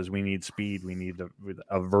LaFleur says we need speed. We need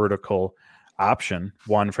a vertical option,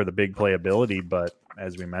 one for the big playability, but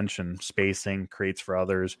as we mentioned, spacing creates for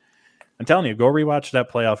others. I'm telling you, go rewatch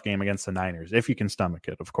that playoff game against the Niners if you can stomach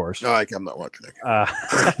it, of course. No, I'm not watching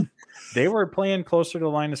it. They were playing closer to the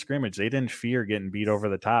line of scrimmage. They didn't fear getting beat over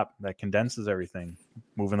the top. That condenses everything.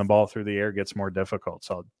 Moving the ball through the air gets more difficult.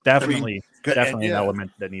 So definitely an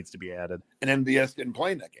element that needs to be added. And MVS didn't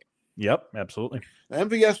play in that game. Yep, absolutely.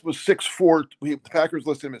 MVS was 6'4". The Packers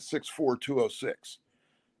listed him at 6'4", 206.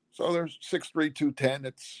 So there's 6'3", 210.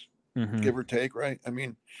 It's give or take, right? I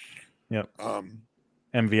mean, yep.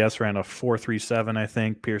 MVS ran a 4.37, I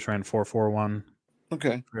think. Pierce ran 4.41.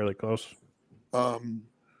 Okay, really close.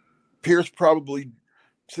 Pierce probably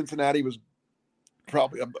Cincinnati was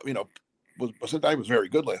probably Cincinnati was very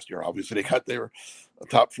good last year. Obviously, they were a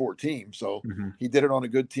top 4 team, so he did it on a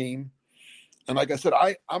good team. And like I said,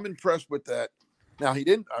 I'm impressed with that. Now he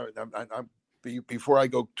didn't. Before I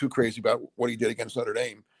go too crazy about what he did against Notre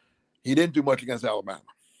Dame, he didn't do much against Alabama.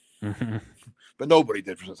 But nobody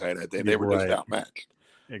did for Cincinnati. They were just outmatched.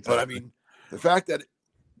 Exactly. But I mean, the fact that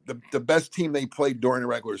the best team they played during the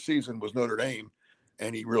regular season was Notre Dame,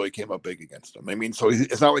 and he really came up big against them. I mean, so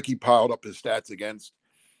it's not like he piled up his stats against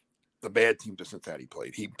the bad team that Cincinnati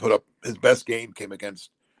played. He put up his best game came against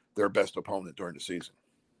their best opponent during the season.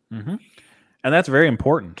 And that's very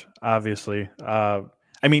important, obviously.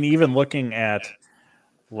 I mean, even looking at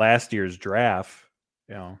last year's draft,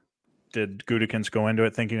 did Gutekunst go into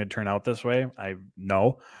it thinking it'd turn out this way?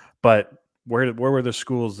 No. But where were the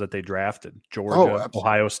schools that they drafted? Georgia,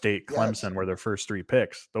 Ohio State, Clemson were their first 3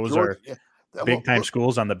 picks. Those are big-time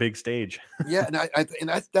schools on the big stage. Yeah, and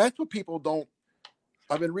that's what people don't.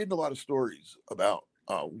 I've been reading a lot of stories about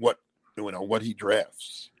what he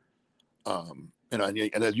drafts, and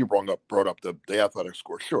as you brought up the athletic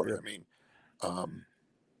score. Sure, yeah. I mean,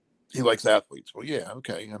 he likes athletes. Well, yeah,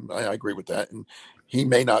 okay, I agree with that. And he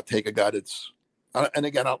may not take a guy that's, and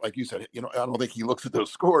again, like you said, I don't think he looks at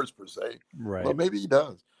those scores per se. Right. Well, maybe he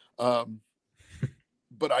does.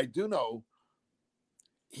 But I do know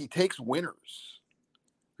he takes winners.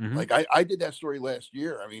 Like I did that story last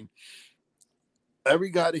year. I mean, every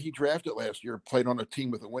guy that he drafted last year played on a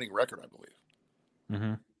team with a winning record, I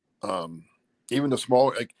believe. Even the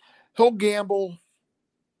smaller, like he'll gamble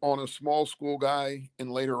on a small school guy in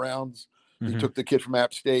later rounds. He took the kid from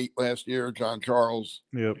App State last year, John Charles.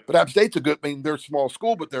 Yep. But App State's they're a small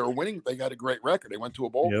school, but they're winning. They got a great record. They went to a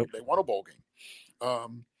bowl game. They won a bowl game.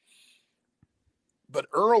 But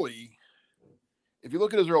early, if you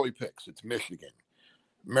look at his early picks, it's Michigan,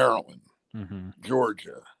 Maryland,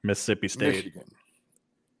 Georgia, Mississippi State, Michigan,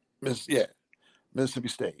 Mississippi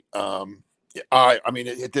State. I mean,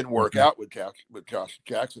 it didn't work out with Josh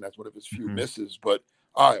Jackson. That's one of his few misses. But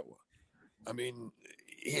Iowa, I mean,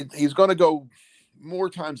 he's going to go more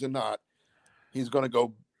times than not. He's going to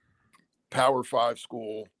go Power 5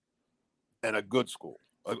 school and a good school,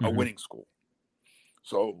 a winning school.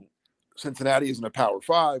 So Cincinnati isn't a Power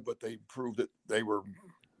 5, but they proved that they were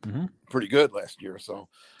pretty good last year. So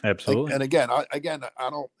absolutely. And again, I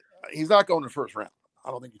don't. He's not going in the first round.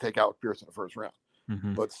 I don't think you take Alec Pierce in the first round.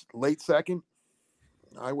 But late second,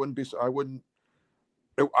 I wouldn't say, oh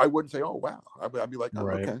wow. I'd be like,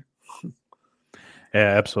 okay. Yeah,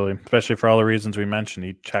 absolutely. Especially for all the reasons we mentioned,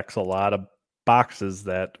 he checks a lot of boxes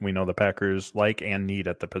that we know the Packers like and need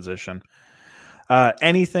at the position.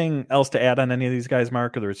 Anything else to add on any of these guys,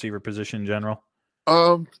 Mark, or the receiver position in general?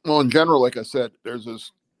 Well, in general, like I said,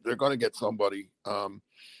 they're going to get somebody. I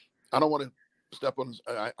don't want to step on.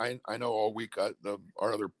 I know all week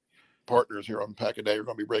our other partners here on Pack a Day are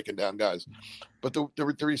going to be breaking down guys, but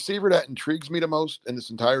the receiver that intrigues me the most in this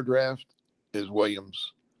entire draft is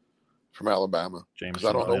Williams from Alabama. James,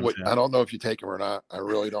 I don't know if you take him or not. I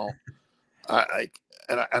really don't. I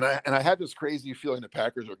had this crazy feeling the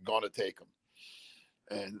Packers are going to take him,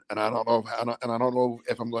 and I don't know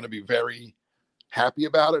if I'm going to be very happy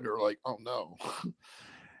about it or like, oh no.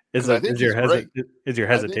 Is your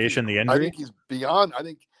hesitation the injury? I think he's beyond.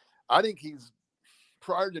 I think he's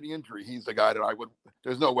prior to the injury. He's the guy that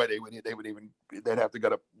there's no way they'd have to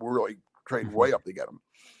get up really trade way up to get him.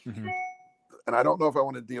 And I don't know if I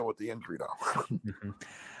want to deal with the injury though.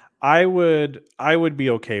 I would be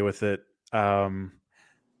okay with it. I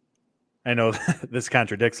know this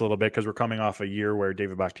contradicts a little bit because we're coming off a year where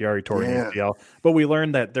David Bakhtiari tore an ACL, but we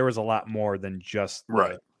learned that there was a lot more than just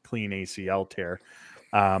the clean ACL tear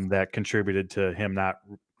that contributed to him not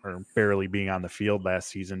or barely being on the field last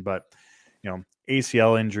season. But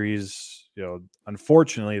ACL injuries,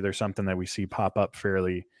 unfortunately, there's something that we see pop up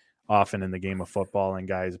fairly often in the game of football, and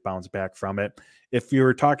guys bounce back from it. If you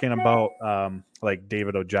were talking about like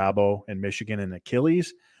David Ojabo in Michigan and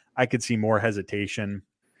Achilles, I could see more hesitation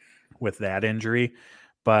with that injury.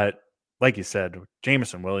 But like you said,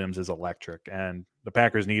 Jameson Williams is electric, and the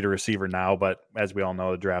Packers need a receiver now. But as we all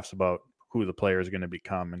know, the draft's about who the player is going to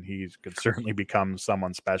become, and he could certainly become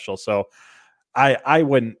someone special. So I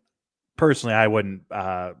wouldn't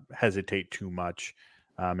hesitate too much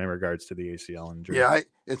in regards to the ACL injury. Yeah,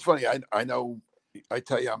 it's funny. I know. I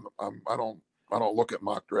tell you, I don't look at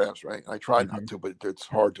mock drafts, right? I try not to, but it's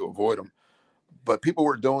hard to avoid them. But people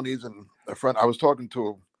were doing these, and I was talking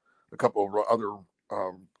to a couple of other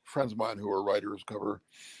friends of mine who are writers.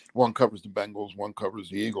 One covers the Bengals, one covers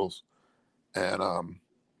the Eagles, and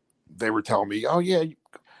they were telling me, "Oh yeah,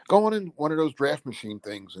 go on in one of those draft machine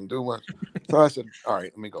things and do one. So I said, all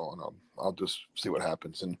right, let me go on. I'll just see what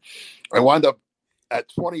happens. And I wound up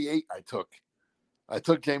at 28. I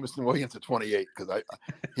took Jameson Williams at 28 because I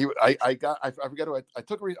forget who I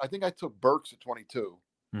took. I think I took Burks at 22.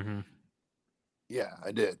 Mm-hmm. Yeah,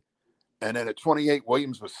 I did. And then at 28,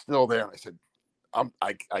 Williams was still there, and I said,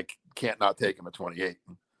 I can't not take him at 28.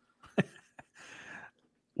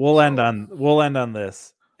 We'll end on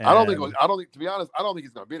this. I don't think to be honest, I don't think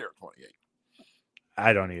he's going to be there at 28.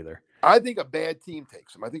 I don't either. I think a bad team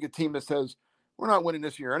takes him. I think a team that says we're not winning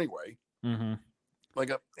this year anyway. Mm-hmm. Like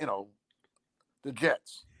the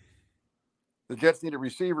Jets. The Jets need a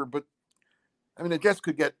receiver, but I mean the Jets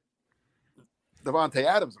could get Devontae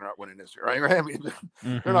Adams. They're not winning this year, right? I mean,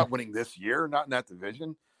 they're not winning this year, not in that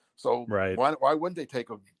division. So why wouldn't they take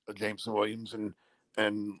a Jameson Williams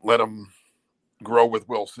and let him grow with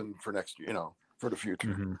Wilson for next year, for the future?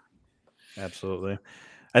 Mm-hmm. Absolutely.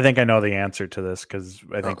 I think I know the answer to this because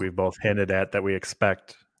I think we've both hinted at that we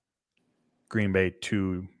expect Green Bay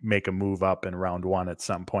to make a move up in round one at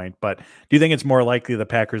some point. But do you think it's more likely the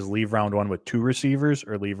Packers leave round one with 2 receivers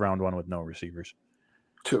or leave round one with no receivers?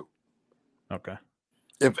 2. Okay.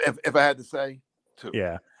 If I had to say 2.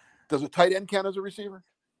 Yeah. Does a tight end count as a receiver?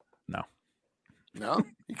 No. No?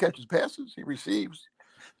 He catches passes. He receives.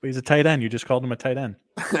 But he's a tight end. You just called him a tight end.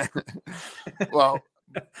 Well,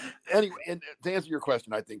 anyway, and to answer your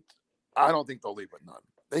question, I don't think they'll leave with none.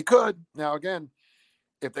 They could. Now, again,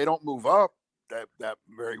 if they don't move up, that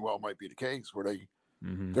very well might be the case where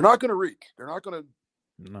they're not going to reach. They're not going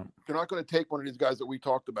to take one of these guys that we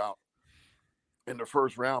talked about in the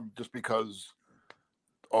first round just because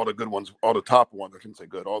all the good ones, all the top ones, I shouldn't say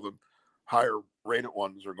good, all the higher rated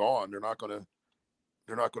ones are gone. They're not going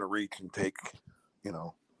to reach and take,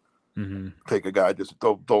 take a guy. Just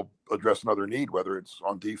they'll address another need, whether it's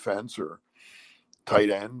on defense or tight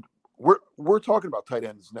end. We're talking about tight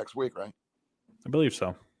ends next week, right? I believe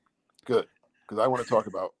so. Good, because I want to talk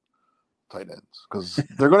about tight ends because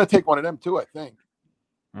they're going to take one of them too, I think.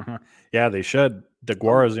 Uh-huh. Yeah, they should.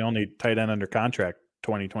 DeGuara is the only tight end under contract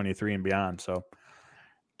 2023 and beyond. So,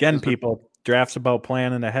 again, drafts about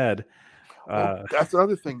planning ahead. Well, that's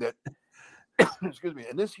another thing that, excuse me,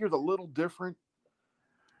 and this year's a little different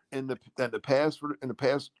than the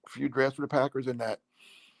past few drafts for the Packers in that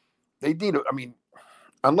they need. I mean,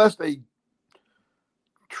 unless they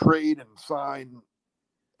trade and sign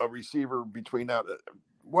a receiver between now,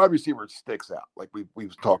 wide receiver sticks out like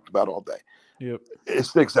we've talked about all day. Yep, it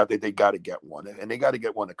sticks out that they got to get one, and they got to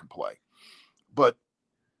get one that can play. But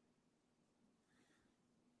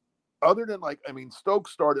other than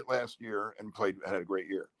Stokes started last year and had a great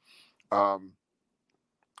year.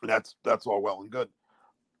 That's all well and good.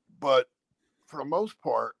 But for the most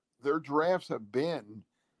part, their drafts have been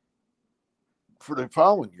for the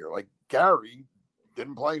following year. Like Gary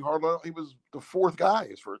didn't play hard. He was the 4th guy,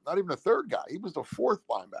 not even the 3rd guy. He was the 4th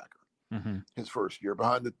linebacker his first year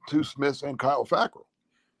behind the 2 Smiths and Kyle Fackrell.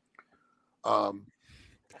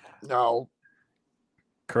 Now,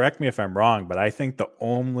 correct me if I'm wrong, but I think the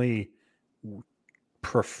only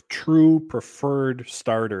true preferred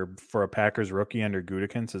starter for a Packers rookie under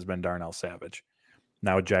Gutekunst has been Darnell Savage.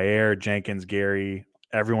 Now, Jair, Jenkins, Gary,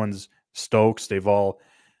 everyone's Stokes, they've all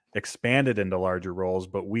expanded into larger roles,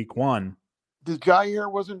 but week 1. Does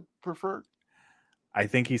Jair wasn't preferred? I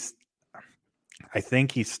think he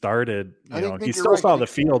started, he still right. saw the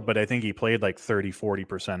field, but I think he played like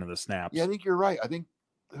 30-40% of the snaps. Yeah, I think you're right. I think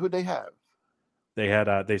who'd they have? They had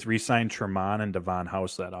they re-signed Tremont and Devon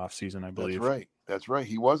House that offseason, I believe. That's right.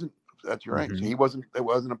 He wasn't. That's right. So he wasn't. It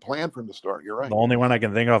wasn't a plan for him to start. You're right. The only one I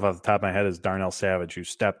can think of off the top of my head is Darnell Savage, who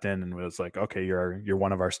stepped in and was like, "Okay, you're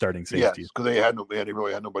one of our starting safeties." Yes, because they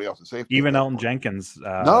really had nobody else to safety. Even Elton Jenkins.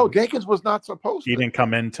 No, Jenkins was not supposed to. He didn't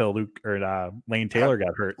come in till Lane Taylor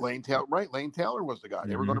got hurt. Lane Taylor was the guy.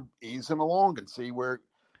 They were going to ease him along and see where,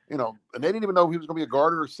 and they didn't even know if he was going to be a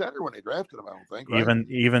guard or a center when they drafted him. I don't think. Right?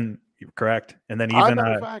 Even correct, and then even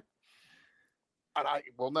matter of fact, and I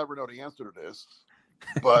will never know the answer to this,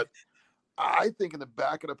 but. I think in the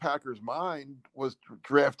back of the Packers' mind was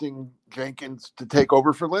drafting Jenkins to take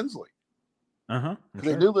over for Lindsley. Because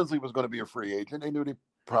they knew Lindsley was going to be a free agent. They knew they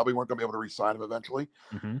probably weren't going to be able to re-sign him eventually.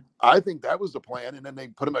 I think that was the plan. And then they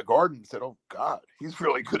put him at guard and said, "Oh God, he's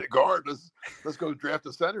really good at guard. Let's go draft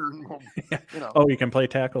a center." And Oh, he can play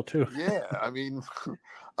tackle too. Yeah, I mean,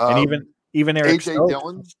 and even Eric AJ Stokes.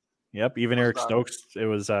 Dillon. Yep, even Eric Stokes. It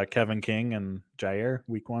was Kevin King and Jair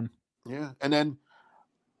week 1. Yeah, and then.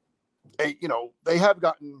 They have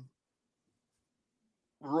gotten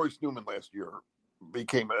Royce Newman last year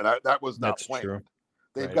became, and that was not planned. True.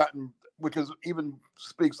 They've gotten, which is even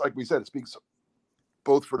speaks, like we said, it speaks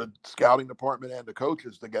both for the scouting department and the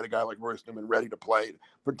coaches to get a guy like Royce Newman ready to play,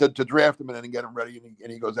 to draft him and then get him ready,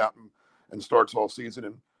 and he goes out and starts all season.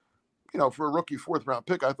 And, for a rookie 4th-round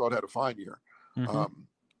pick, I thought had a fine year. Mm-hmm.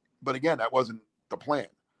 But again, that wasn't the plan.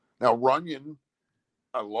 Now, Runyon,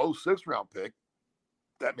 a low 6th-round pick,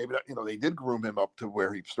 that maybe they did groom him up to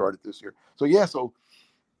where he started this year. So, yeah, so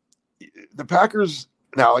the Packers,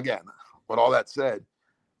 now again, with all that said,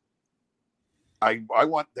 I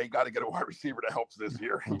want, they got to get a wide receiver that helps this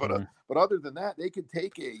year. Mm-hmm. But other than that, they could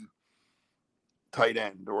take a tight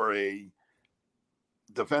end or a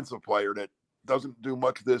defensive player that doesn't do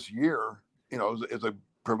much this year, as it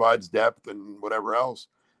provides depth and whatever else,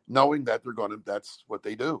 knowing that that's what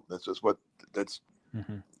they do. That's just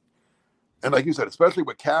Mm-hmm. And like you said, especially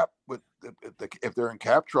with cap, if they're in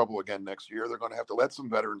cap trouble again next year, they're going to have to let some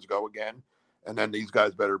veterans go again. And then these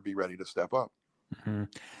guys better be ready to step up. Mm-hmm.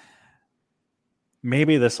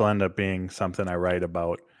 Maybe this will end up being something I write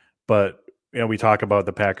about, but we talk about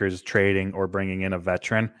the Packers trading or bringing in a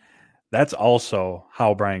veteran. That's also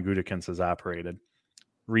how Brian Gutekunst has operated.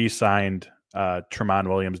 Re-signed Tremont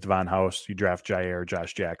Williams, Devon House. You draft Jair,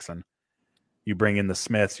 Josh Jackson. You bring in the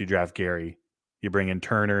Smiths. You draft Gary. You bring in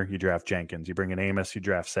Turner. You draft Jenkins. You bring in Amos. You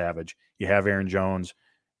draft Savage. You have Aaron Jones.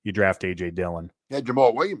 You draft A.J. Dillon. You had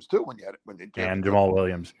Jamal Williams too Jamal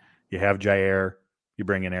Williams. You have Jair. You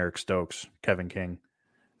bring in Eric Stokes, Kevin King.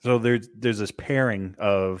 So there's this pairing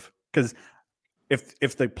of, because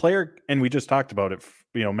if the player, and we just talked about it,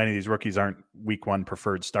 many of these rookies aren't week 1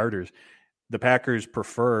 preferred starters. The Packers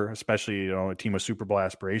prefer, especially a team with Super Bowl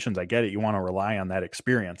aspirations. I get it. You want to rely on that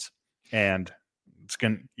experience, and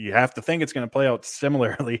you have to think it's going to play out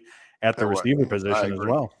similarly at the receiver position as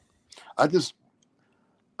well. I just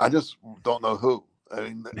don't know who. I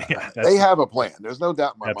mean, they have a plan. There's no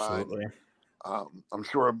doubt in my mind. I'm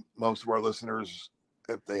sure most of our listeners,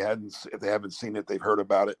 if they haven't seen it, they've heard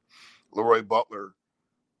about it. Leroy Butler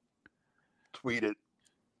tweeted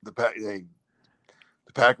the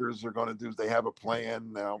Packers are going to do. They have a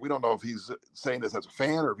plan now. We don't know if he's saying this as a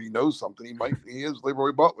fan or if he knows something. He is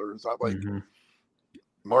Leroy Butler. It's not like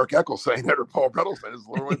Mark Eckel saying it or Paul Bretl saying it. It's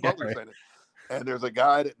Leroy Butler saying it. And there's a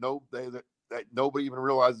guy that nobody even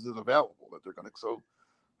realizes is available that they're going to. So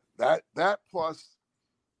that plus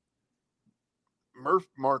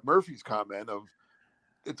Mark Murphy's comment of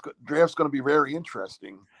draft's going to be very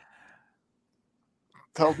interesting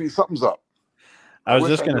tells me something's up. I was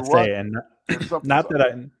just going to say, and not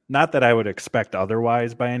that I would expect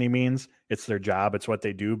otherwise by any means. It's their job. It's what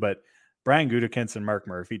they do. But Brian Gutekunst and Mark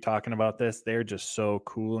Murphy talking about this, they're just so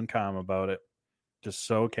cool and calm about it. Just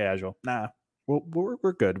so casual. Nah,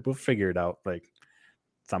 we're good. We'll figure it out. Like,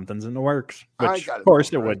 something's in the works, which of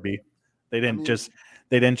course it would be. They didn't just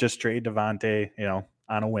trade Devontae,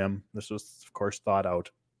 on a whim. This was, of course, thought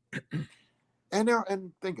out.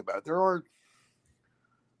 And think about it.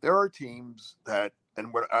 There are teams that,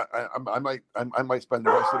 and what I might spend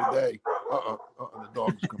the rest of the day. The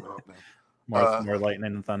dog's coming up now. More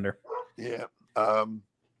lightning and thunder. Yeah,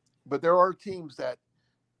 but there are teams that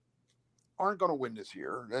aren't going to win this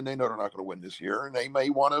year, and they know they're not going to win this year, and they may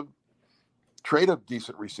want to trade a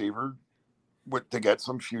decent receiver to get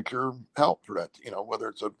some future help for that. Whether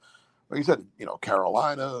it's like you said,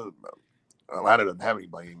 Carolina. Atlanta doesn't have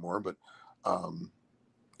anybody anymore, but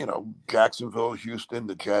Jacksonville, Houston,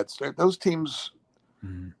 the Jets, those teams.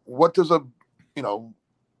 Mm-hmm. What does a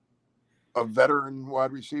veteran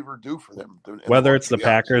wide receiver do for them? Whether it's the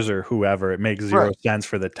Packers or whoever, it makes zero sense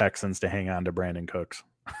for the Texans to hang on to Brandon Cooks.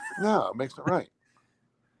 No, it makes it right.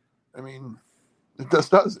 I mean, it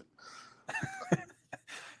just doesn't.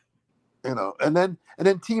 And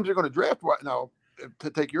then teams are going to draft right now.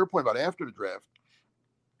 To take your point about after the draft,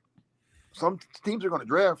 some teams are going to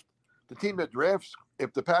draft. The team that drafts,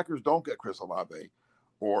 if the Packers don't get Chris Olave,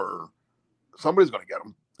 or somebody's going to get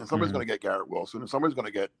him, and somebody's going to get Garrett Wilson, and somebody's going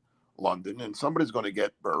to get London, and somebody's going to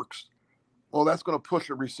get Burks. Well, that's going to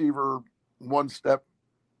push a receiver one step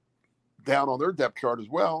down on their depth chart as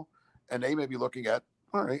well, and they may be looking at,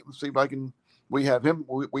 all right, let's see if I can. We have him.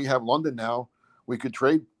 We have London now. We could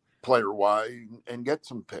trade player Y and get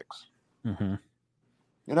some picks. Mm-hmm.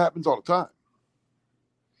 It happens all the time.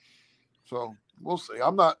 So we'll see.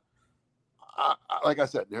 I'm not. Like I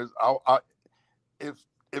said, if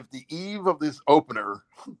the eve of this opener,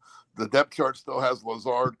 the depth chart still has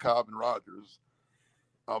Lazard, Cobb, and Rodgers,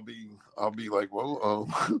 I'll be like, whoa,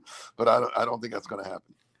 but I don't think that's going to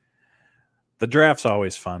happen. The draft's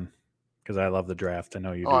always fun because I love the draft. I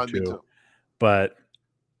know you do too. But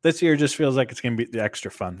this year just feels like it's going to be the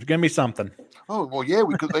extra fun. It's going to be something. Oh well, yeah,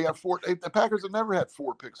 because they have four. The Packers have never had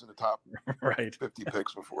 4 picks in the top 50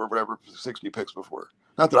 picks before, or whatever, 60 picks before.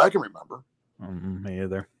 Not that I can remember. Me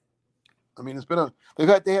either. I mean, they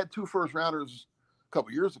had 2 first rounders a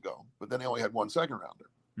couple years ago, but then they only had 1 second rounder.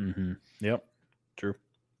 Mm-hmm. Yep, true.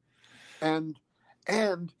 And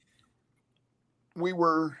we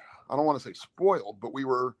were, I don't want to say spoiled, but we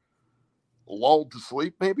were lulled to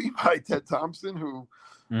sleep maybe by Ted Thompson, who,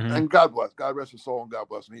 and God rest his soul, and God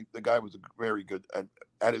bless him. The guy was very good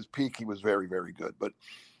at his peak. He was very, very good, but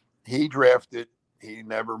he drafted. He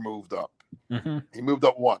never moved up. Mm-hmm. He moved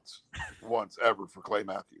up once ever for Clay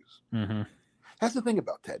Matthews. Mm-hmm. That's the thing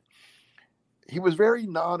about Ted. He was very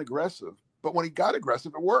non-aggressive, but when he got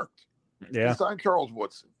aggressive, it worked. Yeah. He signed Charles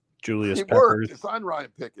Woodson. Julius It Peppers. worked. He signed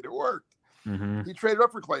Ryan Pickett. It worked. Mm-hmm. He traded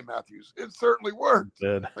up for Clay Matthews. It certainly worked.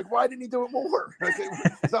 Did. Like, why didn't he do it more? Like,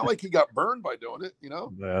 it's not like he got burned by doing it, you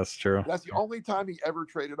know? That's true. That's the only time he ever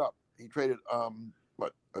traded up. He traded, a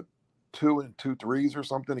 2 and 2 threes or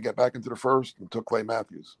something to get back into the first and took Clay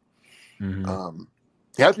Matthews. Mm-hmm.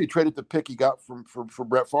 He actually traded the pick he got for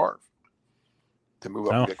Brett Favre to move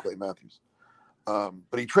up and get Clay Matthews.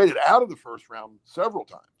 But he traded out of the first round several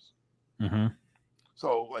times. Mm-hmm.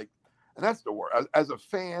 So, like, and that's the worst. As a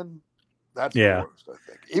fan, that's Yeah. the worst, I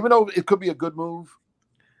think. Even though it could be a good move,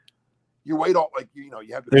 you wait all, like, you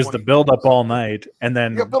have There's the build up all night, and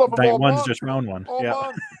then build up night all one's month. just round one. All Yeah.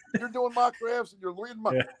 month. You're doing mock drafts and you're leading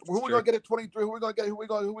Yeah, who are we going to get at 23? Who are we going to get? Who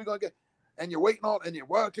are we going to get? And you're waiting on, and you're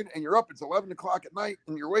watching, and you're up. It's 11 o'clock at night,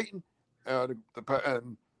 and you're waiting. And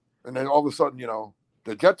then all of a sudden,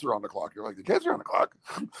 the Jets are on the clock. You're like, the Jets are on the clock.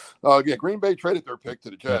 Yeah, Green Bay traded their pick to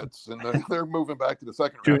the Jets, and they're moving back to the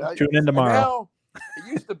second round. Tune in tomorrow. Now,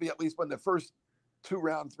 it used to be, at least when the first 3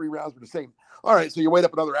 rounds were the same. All right, so you wait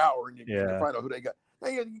up another hour, and you find out who they got. Now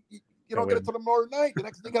you don't get it till tomorrow night. The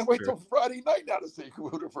next thing you got to wait till Friday night now to see who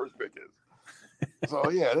the first pick is. So,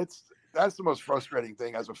 yeah, that's the most frustrating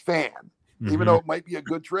thing as a fan. Even though it might be a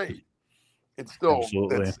good trade, it's still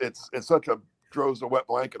it's such a throws a wet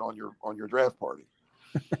blanket on your draft party.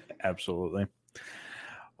 Absolutely.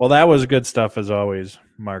 Well, that was good stuff as always,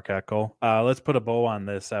 Mark Eckel. Let's put a bow on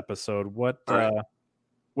this episode. What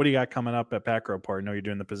do you got coming up at Pack Report? I know you're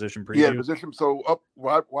doing the position preview. Yeah, position. So up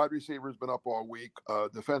wide receiver's been up all week.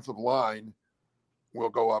 Defensive line will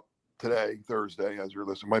go up today, Thursday, as you're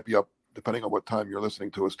listening. Might be up depending on what time you're listening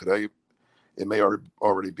to us today. It may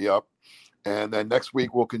already be up. And then next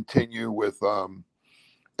week we'll continue with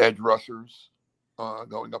edge rushers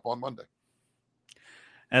going up on Monday.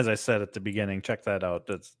 As I said at the beginning, check that out.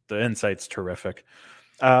 The insight's terrific.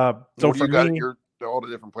 So for me, all the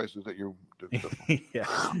different places that you do.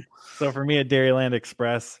 Yeah. So for me at Dairyland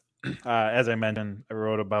Express, as I mentioned, I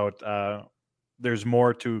wrote about there's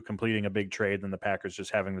more to completing a big trade than the Packers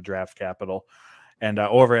just having the draft capital. And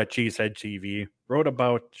over at Cheesehead TV, wrote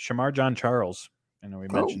about Shamar John Charles. I know we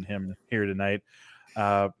mentioned him here tonight.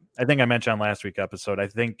 I think I mentioned on last week's episode, I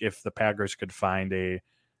think if the Packers could find a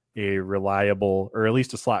reliable, or at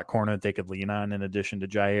least a slot corner that they could lean on in addition to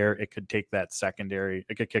Jair, it could take that secondary,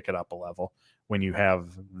 it could kick it up a level when you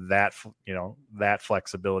have that, that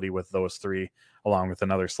flexibility with those 3 along with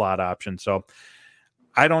another slot option. So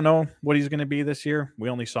I don't know what he's going to be this year. We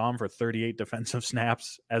only saw him for 38 defensive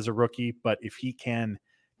snaps as a rookie, but if he can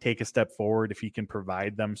take a step forward, if he can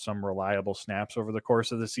provide them some reliable snaps over the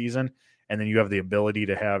course of the season, and then you have the ability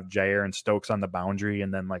to have Jair and Stokes on the boundary,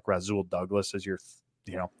 and then like Rasul Douglas as your,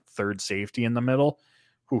 third safety in the middle.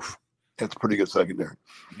 Oof. That's pretty good secondary.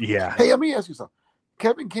 Yeah. Hey, let me ask you something.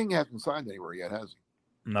 Kevin King hasn't signed anywhere yet, has he?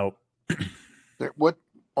 Nope. What,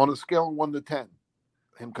 on a scale of 1 to 10,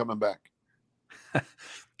 him coming back?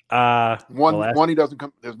 One, he doesn't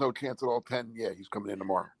come. There's no chance at all. 10, yeah, he's coming in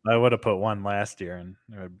tomorrow. I would have put 1 last year, and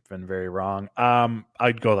I've been very wrong.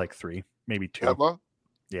 I'd go like 3, maybe 2. That low?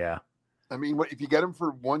 Yeah. I mean, if you get him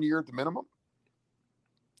for 1 year at the minimum?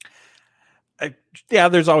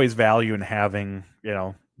 There's always value in having,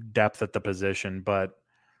 depth at the position, but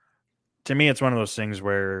to me, it's one of those things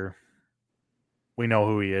where we know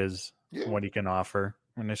who he is, what he can offer,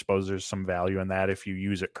 and I suppose there's some value in that if you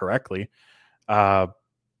use it correctly. But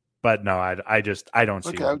no, I don't see.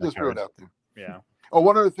 Okay, I'll just throw it out there. Yeah. Oh,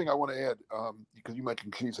 one other thing I want to add, because you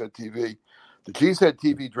mentioned Cheesehead TV, the Cheesehead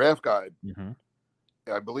TV draft guide,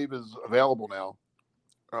 I believe, is available now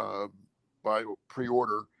by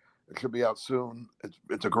pre-order. It should be out soon.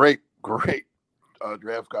 It's a great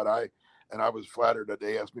draft guide. I was flattered that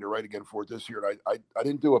they asked me to write again for it this year. I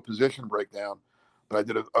didn't do a position breakdown, but I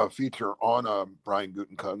did a feature on Brian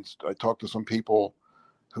Gutekunst. I talked to some people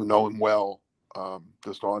who know him well,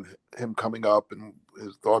 just on him coming up and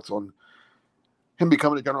his thoughts on him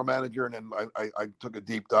becoming a general manager. And then I took a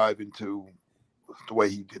deep dive into the way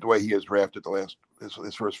he has drafted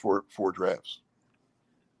his first four drafts.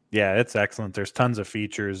 Yeah, it's excellent. There's tons of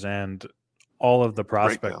features, and all of the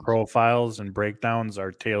prospect Breakdowns. profiles and breakdowns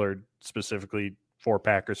are tailored specifically for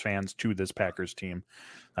Packers fans to this Packers team.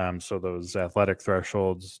 So those athletic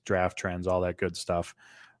thresholds, draft trends, all that good stuff.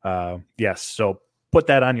 Yes. So put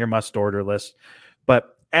that on your must order list.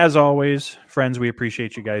 But as always, friends, we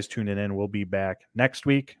appreciate you guys tuning in. We'll be back next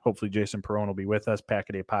week. Hopefully Jason Perrone will be with us.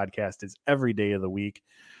 Pack-A-Day podcast is every day of the week.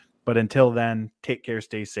 But until then, take care,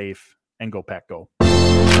 stay safe, and go Pack Go.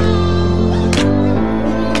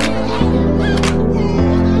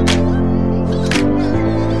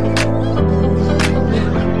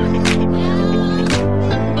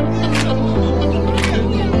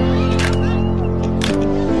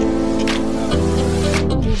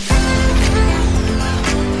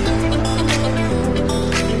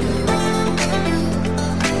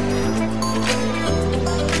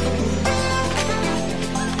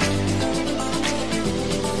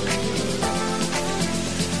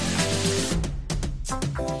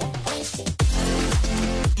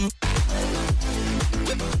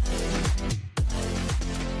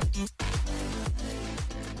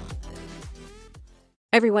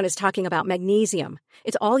 Everyone is talking about magnesium.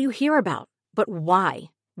 It's all you hear about. But why?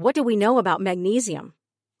 What do we know about magnesium?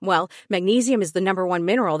 Well, magnesium is the number one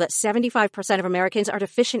mineral that 75% of Americans are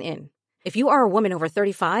deficient in. If you are a woman over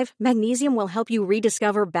 35, magnesium will help you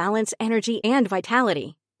rediscover balance, energy, and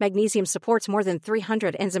vitality. Magnesium supports more than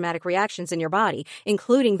 300 enzymatic reactions in your body,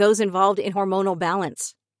 including those involved in hormonal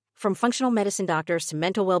balance. From functional medicine doctors to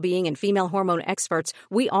mental well-being and female hormone experts,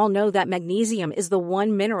 we all know that magnesium is the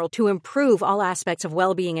one mineral to improve all aspects of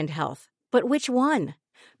well-being and health. But which one?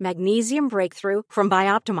 Magnesium Breakthrough from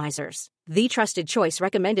Bioptimizers, the trusted choice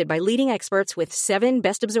recommended by leading experts with 7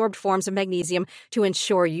 best-absorbed forms of magnesium to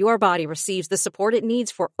ensure your body receives the support it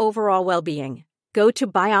needs for overall well-being. Go to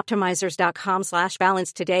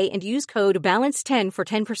bioptimizers.com/balance today and use code BALANCE10 for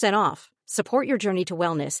 10% off. Support your journey to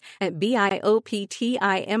wellness at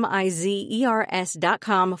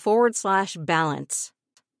bioptimizers.com/balance.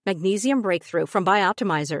 Magnesium Breakthrough from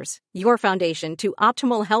Bioptimizers, your foundation to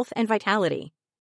optimal health and vitality.